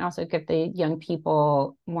shares and also give the young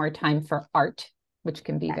people more time for art, which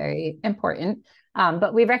can be very important.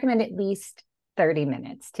 But we recommend at least 30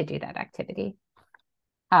 minutes to do that activity.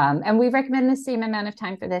 And we recommend the same amount of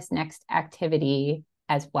time for this next activity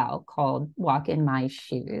as well, called Walk in My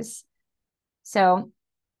Shoes. So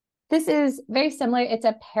this is very similar. It's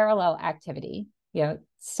a parallel activity.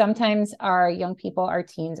 Sometimes our young people, our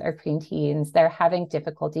teens, our preteens, they're having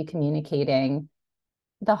difficulty communicating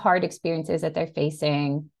the hard experiences that they're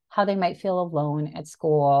facing, how they might feel alone at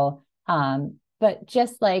school. But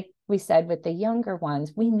just like we said with the younger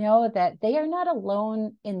ones, we know that they are not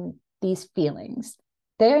alone in these feelings.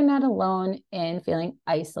 They are not alone in feeling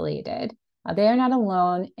isolated. They are not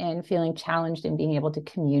alone in feeling challenged in being able to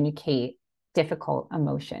communicate difficult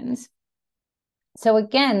emotions. So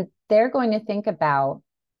again, they're going to think about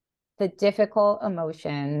the difficult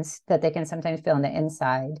emotions that they can sometimes feel on the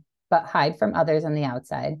inside, but hide from others on the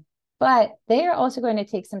outside. But they are also going to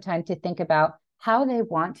take some time to think about how they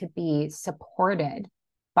want to be supported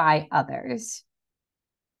by others.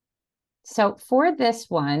 So for this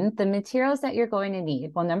one, the materials that you're going to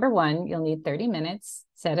need, well, number one, you'll need 30 minutes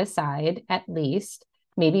set aside at least,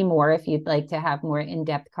 maybe more if you'd like to have more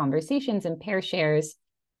in-depth conversations and pair shares.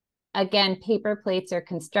 Again, paper plates or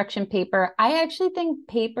construction paper. I actually think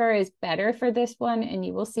paper is better for this one, and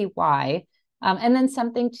you will see why. And then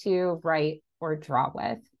something to write or draw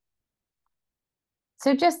with.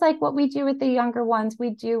 So just like what we do with the younger ones, we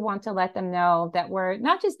do want to let them know that we're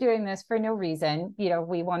not just doing this for no reason.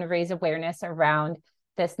 We want to raise awareness around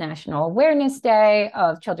this National Awareness Day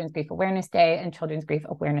of Children's Grief Awareness Day and Children's Grief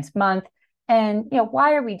Awareness Month. And,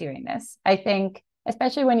 why are we doing this? I think,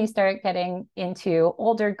 especially when you start getting into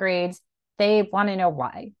older grades, they want to know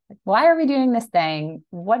why. Why are we doing this thing?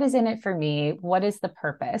 What is in it for me? What is the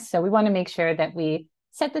purpose? So we want to make sure that we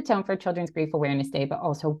set the tone for Children's Grief Awareness Day, but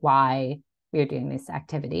also why we are doing this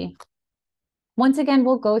activity. Once again,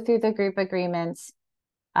 we'll go through the group agreements.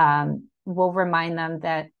 We'll remind them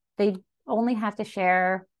that they only have to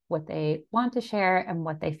share what they want to share and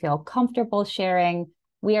what they feel comfortable sharing.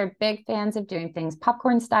 We are big fans of doing things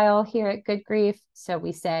popcorn style here at Good Grief. So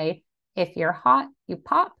we say, if you're hot, you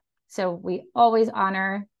pop. So we always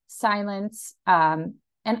honor silence. And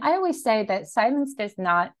I always say that silence does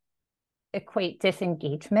not equate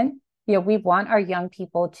disengagement. We want our young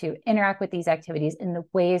people to interact with these activities in the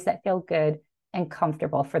ways that feel good and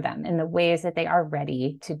comfortable for them, in the ways that they are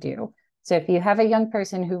ready to do. So if you have a young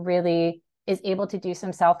person who really is able to do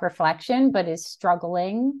some self-reflection, but is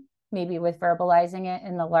struggling maybe with verbalizing it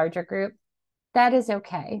in the larger group, that is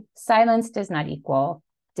okay. Silence does not equal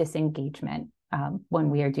disengagement when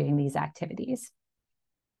we are doing these activities.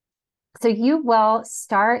 So you will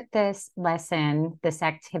start this lesson, this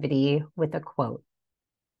activity, with a quote.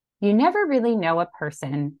 You never really know a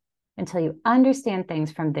person until you understand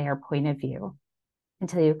things from their point of view,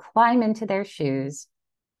 until you climb into their shoes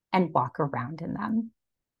and walk around in them.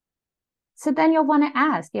 So then you'll want to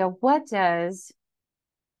ask,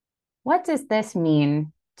 what does this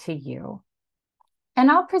mean to you?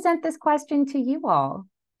 And I'll present this question to you all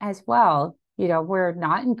as well. We're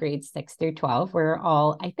not in grades 6 through 12. We're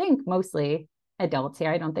all, I think, mostly adults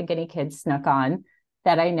here. I don't think any kids snuck on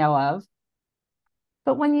that I know of.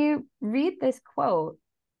 But when you read this quote,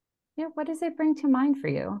 what does it bring to mind for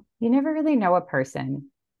you? You never really know a person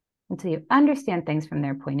until you understand things from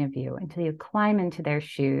their point of view, until you climb into their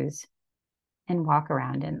shoes and walk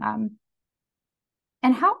around in them.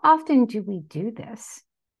 And how often do we do this?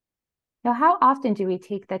 How often do we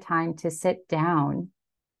take the time to sit down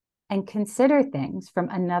and consider things from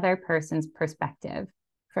another person's perspective,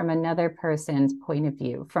 from another person's point of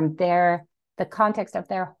view, from the context of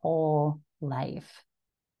their whole life.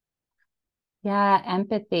 Yeah,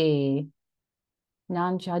 empathy,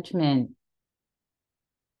 non-judgment.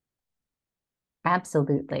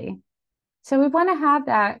 Absolutely. So we want to have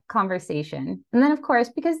that conversation. And then, of course,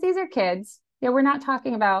 because these are kids, we're not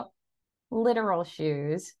talking about literal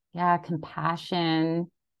shoes. Yeah,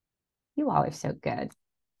 compassion. You all are so good.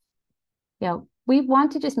 We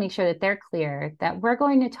want to just make sure that they're clear that we're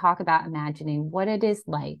going to talk about imagining what it is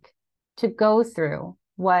like to go through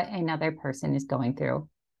what another person is going through,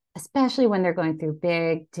 especially when they're going through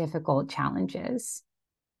big, difficult challenges.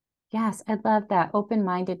 Yes, I love that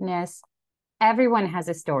open-mindedness. Everyone has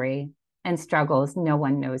a story and struggles no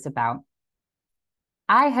one knows about.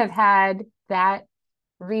 I have had that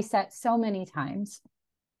reset so many times.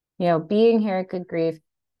 Being here at Good Grief,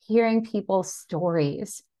 hearing people's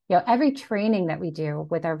stories. Every training that we do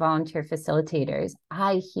with our volunteer facilitators,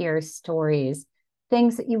 I hear stories,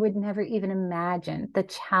 things that you would never even imagine, the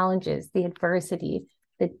challenges, the adversity,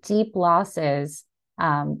 the deep losses.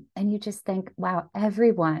 And you just think, wow,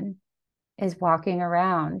 everyone is walking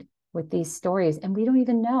around with these stories, and we don't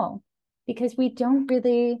even know because we don't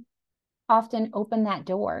really often open that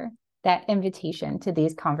door, that invitation to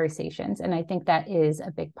these conversations. And I think that is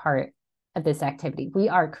a big part of this activity. We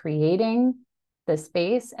are creating the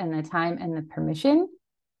space and the time and the permission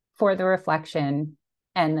for the reflection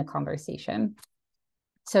and the conversation.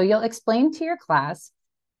 So you'll explain to your class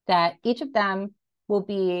that each of them will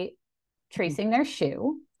be tracing their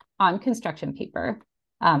shoe on construction paper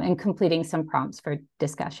and completing some prompts for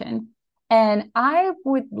discussion. And I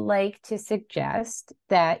would like to suggest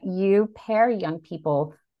that you pair young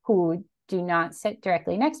people who do not sit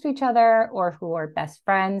directly next to each other or who are best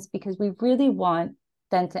friends, because we really want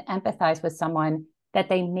them to empathize with someone that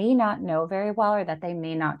they may not know very well or that they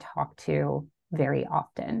may not talk to very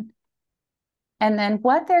often. And then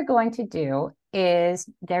what they're going to do is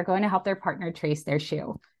they're going to help their partner trace their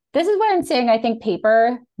shoe. This is what I'm saying. I think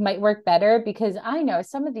paper might work better because I know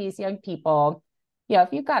some of these young people, if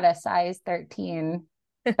you've got a size 13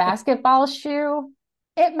 basketball shoe,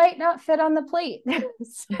 it might not fit on the plate.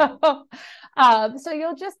 So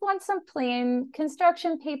you'll just want some plain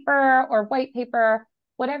construction paper or white paper,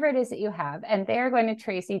 whatever it is that you have. And they're going to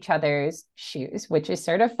trace each other's shoes, which is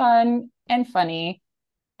sort of fun and funny.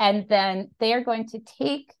 And then they are going to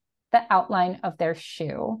take the outline of their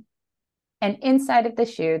shoe. And inside of the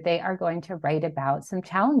shoe, they are going to write about some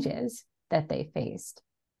challenges that they faced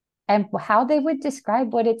and how they would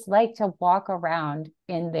describe what it's like to walk around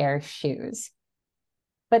in their shoes.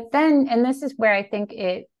 But then, and this is where I think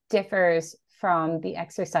it differs from the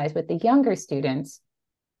exercise with the younger students,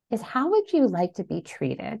 is how would you like to be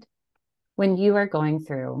treated when you are going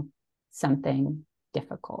through something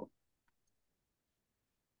difficult?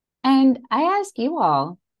 And I ask you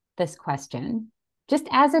all this question, just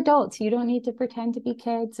as adults. You don't need to pretend to be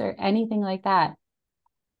kids or anything like that.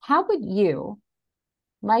 How would you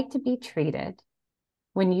like to be treated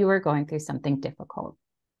when you are going through something difficult?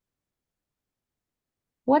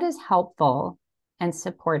 What is helpful and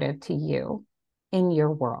supportive to you in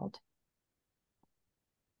your world?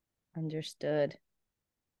 Understood.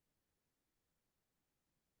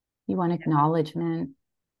 You want acknowledgement,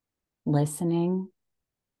 listening,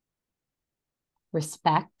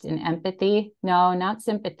 respect and empathy. No, not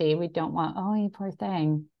sympathy. We don't want, oh, you poor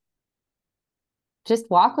thing. Just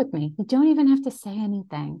walk with me. You don't even have to say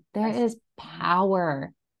anything. There is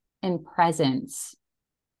power in presence,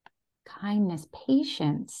 kindness,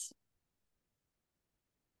 patience.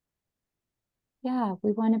 Yeah,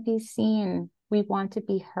 we want to be seen. We want to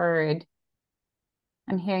be heard.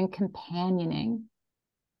 I'm hearing companioning.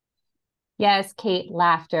 Yes, Kate,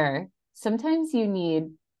 laughter. Sometimes you need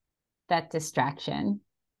that distraction.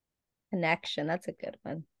 Connection, that's a good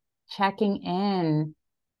one. Checking in,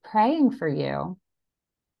 praying for you.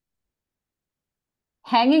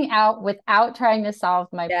 Hanging out without trying to solve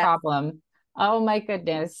my problem. Oh my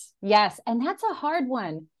goodness. Yes. And that's a hard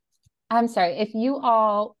one. I'm sorry. If you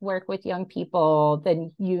all work with young people,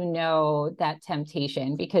 then you know that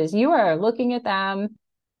temptation because you are looking at them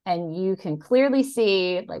and you can clearly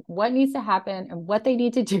see like what needs to happen and what they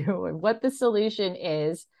need to do and what the solution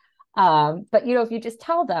is. But if you just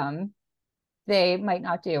tell them, they might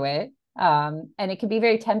not do it. And it can be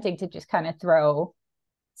very tempting to just kind of throw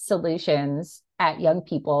solutions at young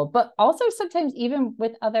people, but also sometimes even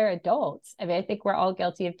with other adults. I mean, I think we're all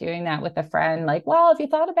guilty of doing that with a friend. Like, well, if you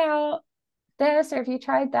thought about this or if you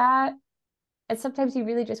tried that, and sometimes you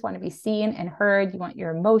really just want to be seen and heard. You want your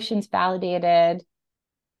emotions validated.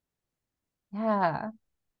 Yeah.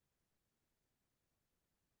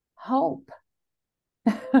 Hope.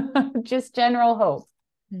 just general hope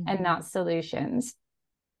and Mhm. not solutions.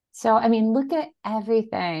 So, I mean, look at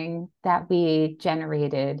everything that we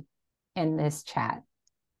generated in this chat.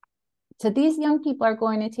 So these young people are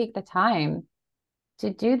going to take the time to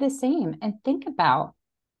do the same and think about,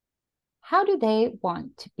 how do they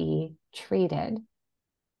want to be treated?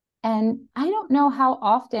 And I don't know how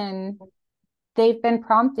often they've been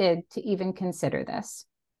prompted to even consider this.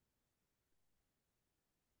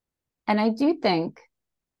 And I do think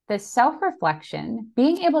the self-reflection,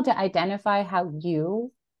 being able to identify how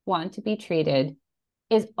you want to be treated,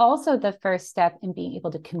 is also the first step in being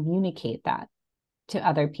able to communicate that to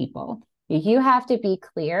other people. You have to be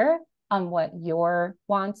clear on what your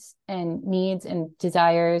wants and needs and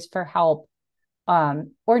desires for help,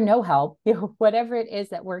 or no help, whatever it is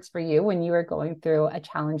that works for you when you are going through a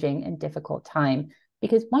challenging and difficult time.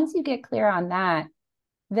 Because once you get clear on that,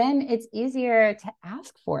 then it's easier to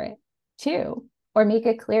ask for it too, or make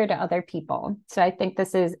it clear to other people. So I think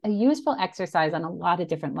this is a useful exercise on a lot of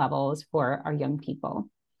different levels for our young people.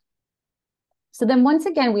 So then once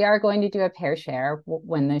again, we are going to do a pair share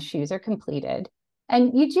when the shoes are completed.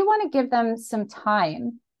 And you do want to give them some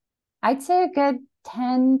time. I'd say a good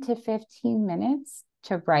 10 to 15 minutes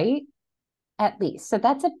to write at least. So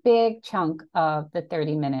that's a big chunk of the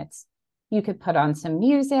 30 minutes. You could put on some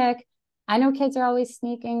music. I know kids are always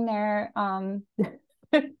sneaking their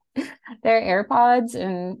their AirPods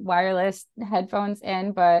and wireless headphones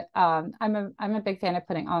in, but I'm a big fan of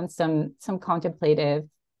putting on some contemplative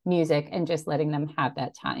music and just letting them have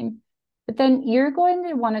that time. But then you're going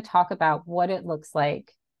to want to talk about what it looks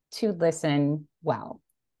like to listen well.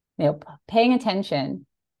 Paying attention,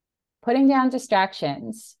 putting down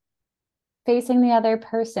distractions, facing the other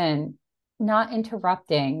person, not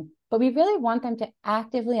interrupting. But we really want them to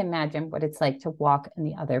actively imagine what it's like to walk in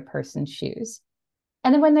the other person's shoes.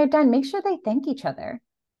 And then when they're done, make sure they thank each other.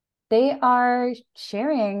 They are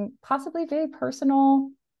sharing possibly very personal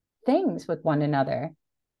things with one another.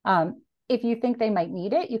 If you think they might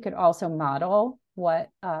need it, you could also model what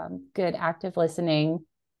good active listening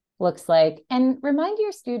looks like, and remind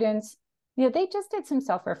your students, they just did some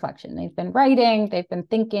self-reflection. They've been writing, they've been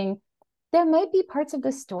thinking. There might be parts of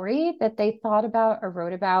the story that they thought about or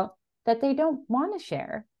wrote about that they don't want to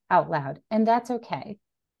share out loud, and that's okay.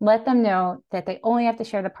 Let them know that they only have to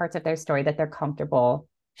share the parts of their story that they're comfortable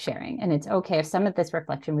sharing. And it's okay if some of this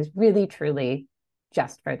reflection was really, truly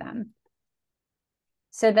just for them.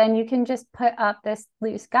 So then you can just put up this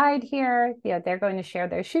loose guide here. They're going to share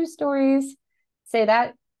their shoe stories. Say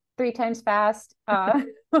that 3 times fast.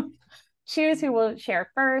 Choose who will share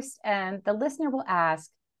first, and the listener will ask,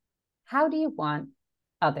 how do you want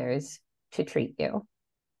others to treat you?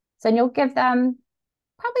 So you'll give them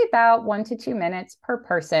probably about 1 to 2 minutes per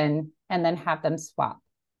person, and then have them swap.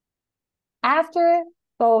 After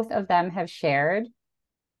both of them have shared,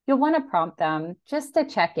 you'll want to prompt them just to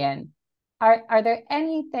check in. Are there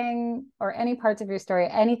anything or any parts of your story,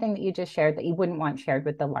 anything that you just shared that you wouldn't want shared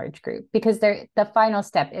with the large group? Because the final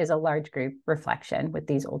step is a large group reflection with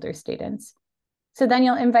these older students. So then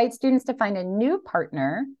you'll invite students to find a new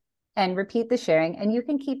partner and repeat the sharing. And you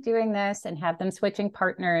can keep doing this and have them switching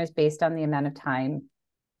partners based on the amount of time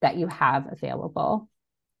that you have available.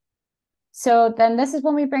 So then this is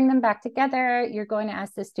when we bring them back together. You're going to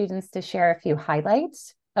ask the students to share a few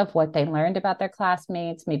highlights of what they learned about their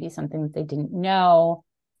classmates, maybe something that they didn't know.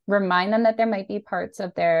 Remind them that there might be parts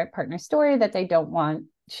of their partner's story that they don't want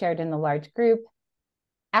shared in the large group.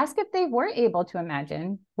 Ask if they were able to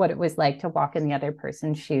imagine what it was like to walk in the other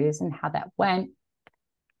person's shoes and how that went.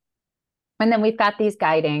 And then we've got these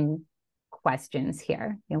guiding questions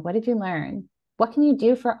here. What did you learn? What can you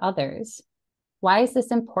do for others? Why is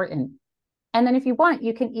this important? And then if you want,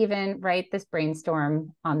 you can even write this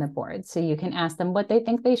brainstorm on the board. So you can ask them what they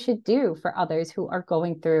think they should do for others who are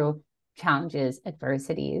going through challenges,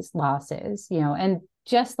 adversities, losses, and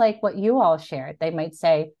just like what you all shared, they might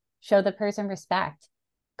say, show the person respect,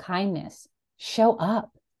 kindness, show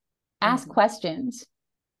up, ask questions,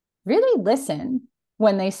 really listen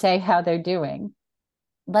when they say how they're doing.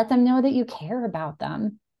 Let them know that you care about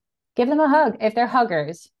them. Give them a hug if they're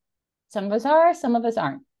huggers. Some of us are, some of us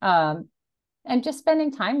aren't. And just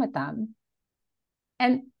spending time with them,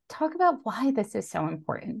 and talk about why this is so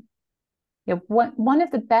important. One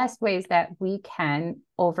of the best ways that we can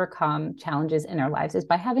overcome challenges in our lives is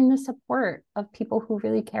by having the support of people who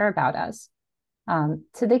really care about us.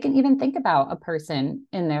 So they can even think about a person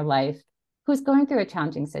in their life who's going through a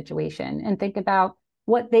challenging situation and think about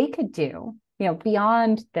what they could do,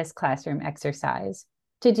 beyond this classroom exercise,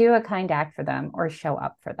 to do a kind act for them or show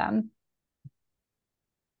up for them.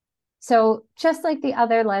 So just like the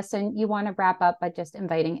other lesson, you want to wrap up by just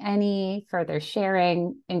inviting any further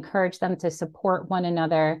sharing, encourage them to support one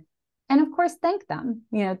another, and of course, thank them.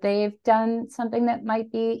 They've done something that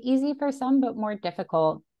might be easy for some, but more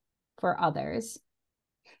difficult for others.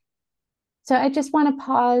 So I just want to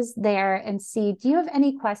pause there and see, do you have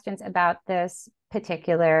any questions about this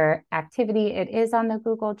particular activity? It is on the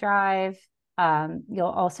Google Drive. You'll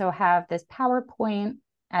also have this PowerPoint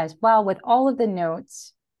as well with all of the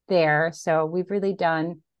notes there. So we've really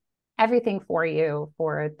done everything for you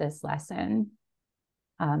for this lesson.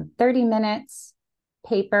 30 minutes,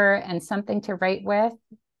 paper, and something to write with,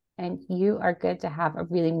 and you are good to have a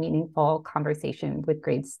really meaningful conversation with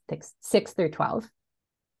grades 6 through 12.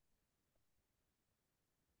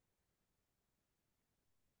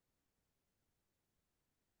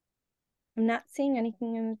 I'm not seeing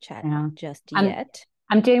anything in the chat just I'm, yet.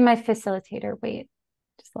 I'm doing my facilitator. Wait,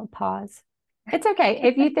 just a little pause. It's okay.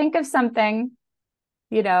 If you think of something,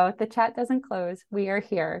 the chat doesn't close. We are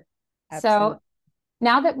here. Absolutely. So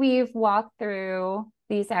now that we've walked through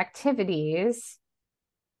these activities,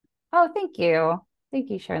 thank you. Thank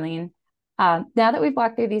you, Charlene. Now that we've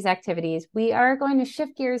walked through these activities, we are going to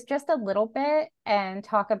shift gears just a little bit and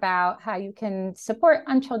talk about how you can support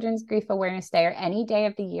on Children's Grief Awareness Day or any day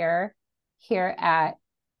of the year here at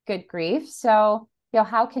Good Grief. So,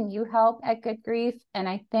 how can you help at Good Grief? And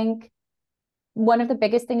I think one of the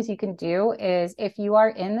biggest things you can do is, if you are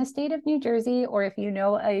in the state of New Jersey, or if you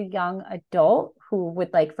know a young adult who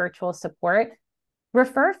would like virtual support,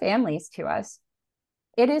 refer families to us.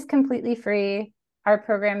 It is completely free. Our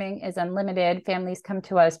programming is unlimited. Families come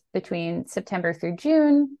to us between September through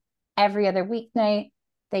June, every other weeknight.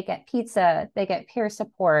 They get pizza, they get peer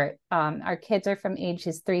support. Our kids are from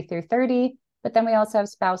ages 3 through 30, but then we also have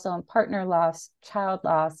spousal and partner loss, child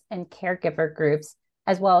loss, and caregiver groups,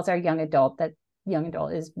 as well as our young adult. That young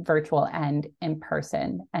adult is virtual and in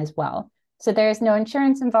person as well. So there's no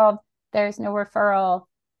insurance involved. There's no referral.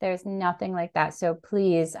 There's nothing like that. So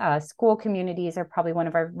please, school communities are probably one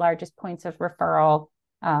of our largest points of referral.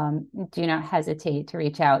 Do not hesitate to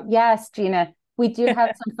reach out. Yes, Gina, we do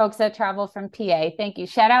have some folks that travel from PA. Thank you.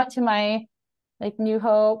 Shout out to my New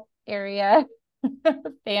Hope area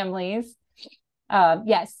families.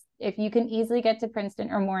 Yes, if you can easily get to Princeton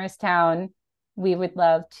or Morristown, we would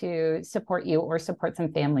love to support you or support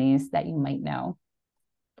some families that you might know.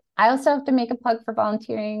 I also have to make a plug for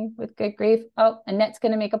volunteering with Good Grief. Oh, Annette's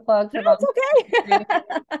going to make a plug for volunteering.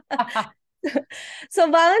 Okay. So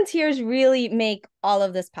volunteers really make all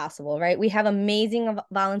of this possible, right? We have amazing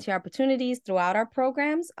volunteer opportunities throughout our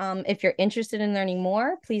programs. If you're interested in learning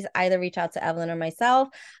more, please either reach out to Evelyn or myself,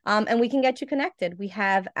 and we can get you connected. We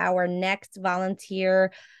have our next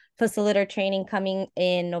volunteer facilitator training coming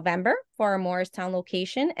in November for our Morristown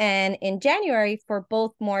location, and in January for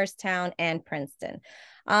both Morristown and Princeton.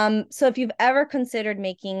 So if you've ever considered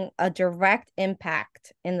making a direct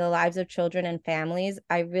impact in the lives of children and families,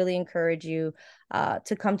 I really encourage you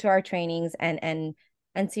to come to our trainings and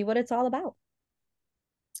see what it's all about.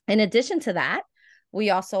 In addition to that, we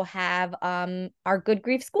also have our Good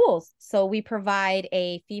Grief schools. So we provide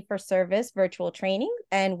a fee-for-service virtual training,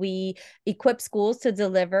 and we equip schools to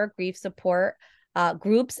deliver grief support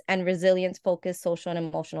groups and resilience-focused social and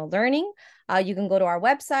emotional learning. You can go to our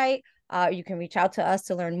website. You can reach out to us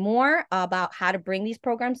to learn more about how to bring these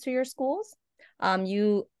programs to your schools.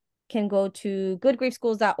 You can go to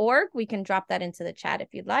goodgriefschools.org. We can drop that into the chat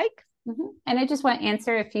if you'd like. Mm-hmm. And I just want to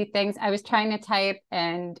answer a few things. I was trying to type,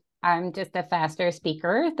 and I'm just a faster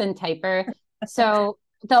speaker than typer. So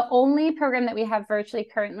the only program that we have virtually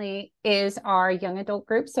currently is our young adult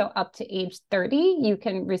group. So up to age 30, you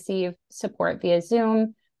can receive support via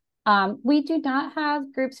Zoom. We do not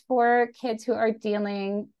have groups for kids who are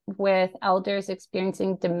dealing with elders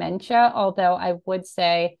experiencing dementia, although I would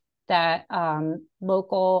say that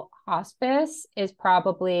local hospice is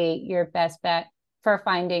probably your best bet for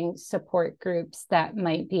finding support groups that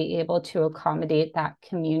might be able to accommodate that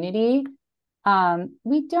community.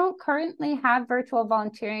 We don't currently have virtual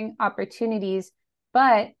volunteering opportunities,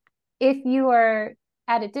 but if you are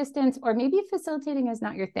at a distance, or maybe facilitating is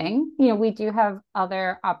not your thing, we do have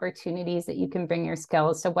other opportunities that you can bring your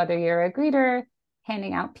skills. So whether you're a greeter,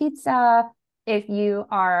 handing out pizza, if you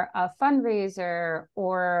are a fundraiser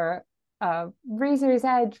or a Razor's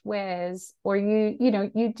Edge whiz, or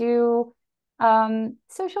you do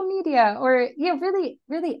social media, or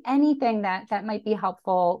really anything that might be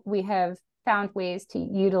helpful, we have found ways to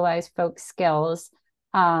utilize folks' skills.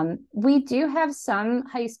 We do have some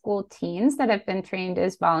high school teens that have been trained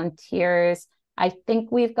as volunteers. I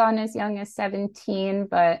think we've gone as young as 17,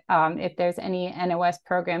 but if there's any NOS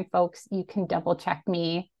program folks, you can double check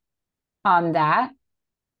me on that.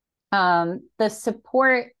 The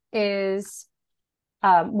support is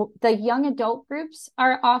the young adult groups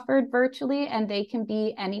are offered virtually, and they can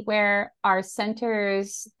be anywhere. Our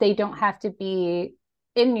centers, they don't have to be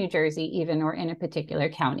in New Jersey even, or in a particular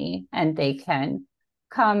county, and they can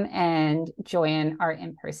come and join our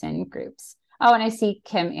in-person groups. Oh, and I see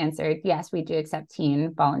Kim answered, yes, we do accept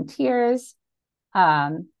teen volunteers.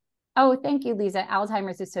 Oh, thank you, Lisa.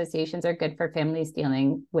 Alzheimer's associations are good for families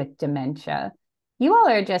dealing with dementia. You all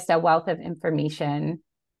are just a wealth of information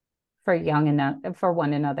for for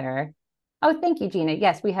one another. Oh, thank you, Gina.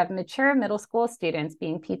 Yes, we have mature middle school students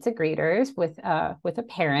being pizza greeters with a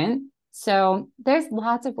parent. So there's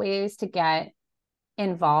lots of ways to get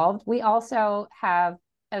involved. We also have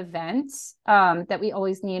events that we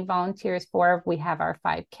always need volunteers for. We have our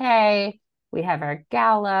 5K, we have our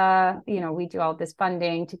gala, we do all this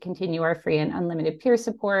funding to continue our free and unlimited peer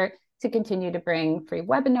support, to continue to bring free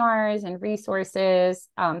webinars and resources.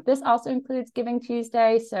 This also includes Giving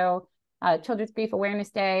Tuesday. So Children's Grief Awareness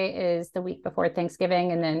Day is the week before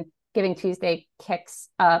Thanksgiving, and then Giving Tuesday kicks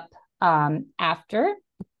up after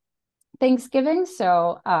Thanksgiving.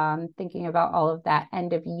 So thinking about all of that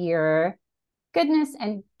end of year goodness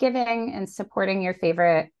and giving and supporting your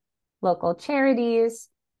favorite local charities.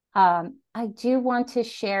 I do want to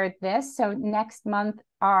share this. So next month,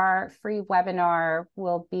 our free webinar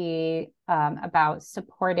will be about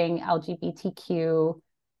supporting LGBTQ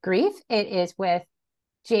grief. It is with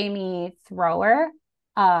Jamie Thrower.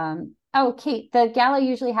 Oh, Kate, the gala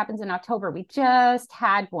usually happens in October. We just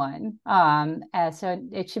had one. So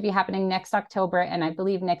it should be happening next October. And I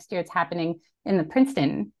believe next year it's happening in the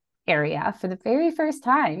Princeton area for the very first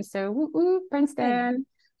time. So woo, Princeton.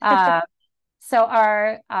 So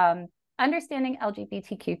our Understanding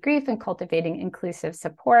LGBTQ Grief and Cultivating Inclusive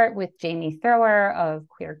Support with Jamie Thrower of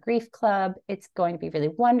Queer Grief Club. It's going to be really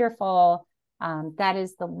wonderful. That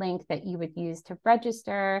is the link that you would use to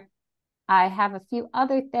register. I have a few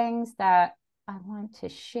other things that I want to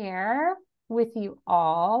share with you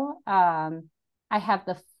all. I have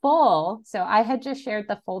the full, so I had just shared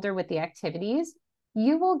the folder with the activities.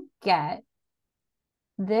 You will get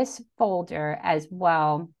this folder as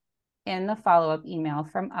well in the follow-up email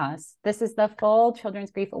from us. This is the full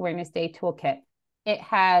Children's Grief Awareness Day toolkit. It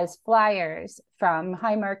has flyers from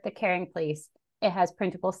Highmark, the Caring Place. It has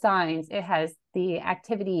printable signs. It has the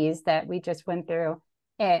activities that we just went through.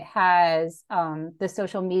 It has the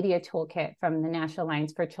social media toolkit from the National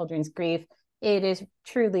Alliance for Children's Grief. It is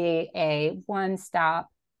truly a one-stop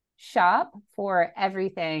shop for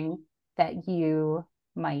everything that you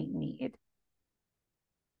might need.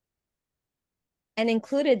 And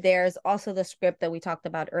included there is also the script that we talked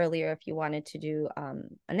about earlier if you wanted to do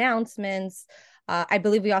announcements. I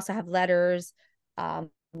believe we also have letters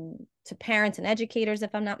to parents and educators,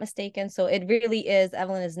 if I'm not mistaken. So it really is,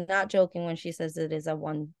 Evelyn is not joking when she says it is a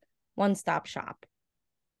one-stop shop.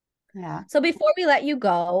 Yeah. So before we let you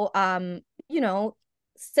go,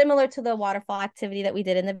 similar to the waterfall activity that we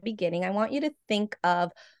did in the beginning, I want you to think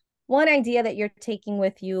of one idea that you're taking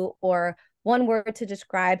with you, or one word to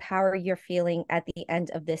describe how you're feeling at the end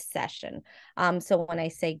of this session. So when I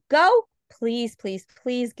say go, please, please,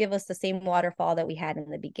 please give us the same waterfall that we had in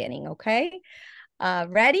the beginning, okay?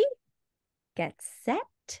 Ready, get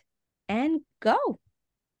set, and go.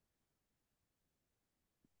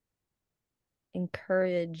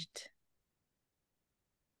 Encouraged,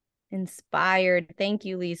 inspired. Thank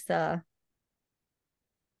you, Lisa.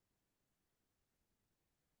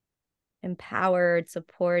 Empowered,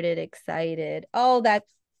 supported, excited. Oh, that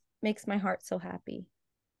makes my heart so happy.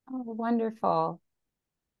 Oh, wonderful.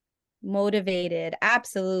 Motivated,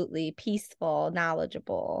 absolutely. Peaceful,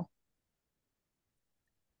 knowledgeable.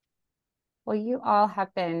 Well, you all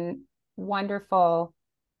have been wonderful.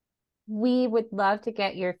 We would love to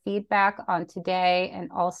get your feedback on today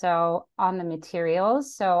and also on the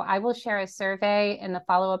materials. So I will share a survey in the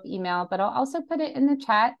follow-up email, but I'll also put it in the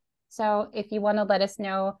chat. So if you want to let us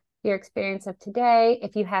know your experience of today,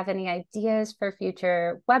 if you have any ideas for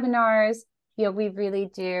future webinars, we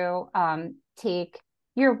really do take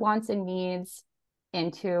your wants and needs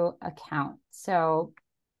into account. So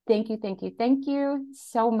thank you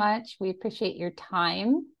so much. We appreciate your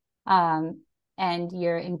time and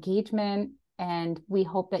your engagement, and we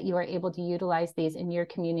hope that you are able to utilize these in your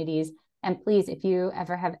communities. And please, if you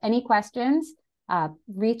ever have any questions,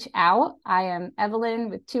 reach out. I am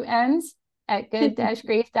Evelyn with 2 N's at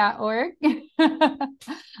good-grief.org.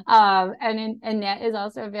 And Annette is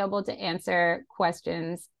also available to answer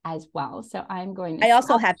questions as well. So I'm going to I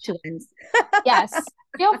also have 2 N's. Yes,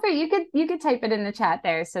 feel free. You could type it in the chat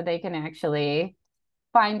there so they can actually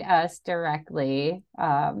find us directly.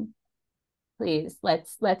 please.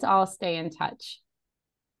 Let's all stay in touch.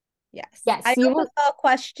 Yes. Yes, I you also will. saw a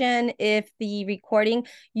question if the recording,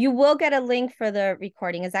 you will get a link for the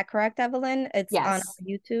recording. Is that correct, Evelyn? It's on Yes. our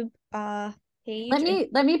YouTube page.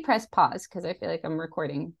 Let me press pause because I feel like I'm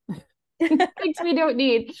recording things we don't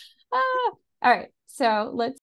need. All right. So let's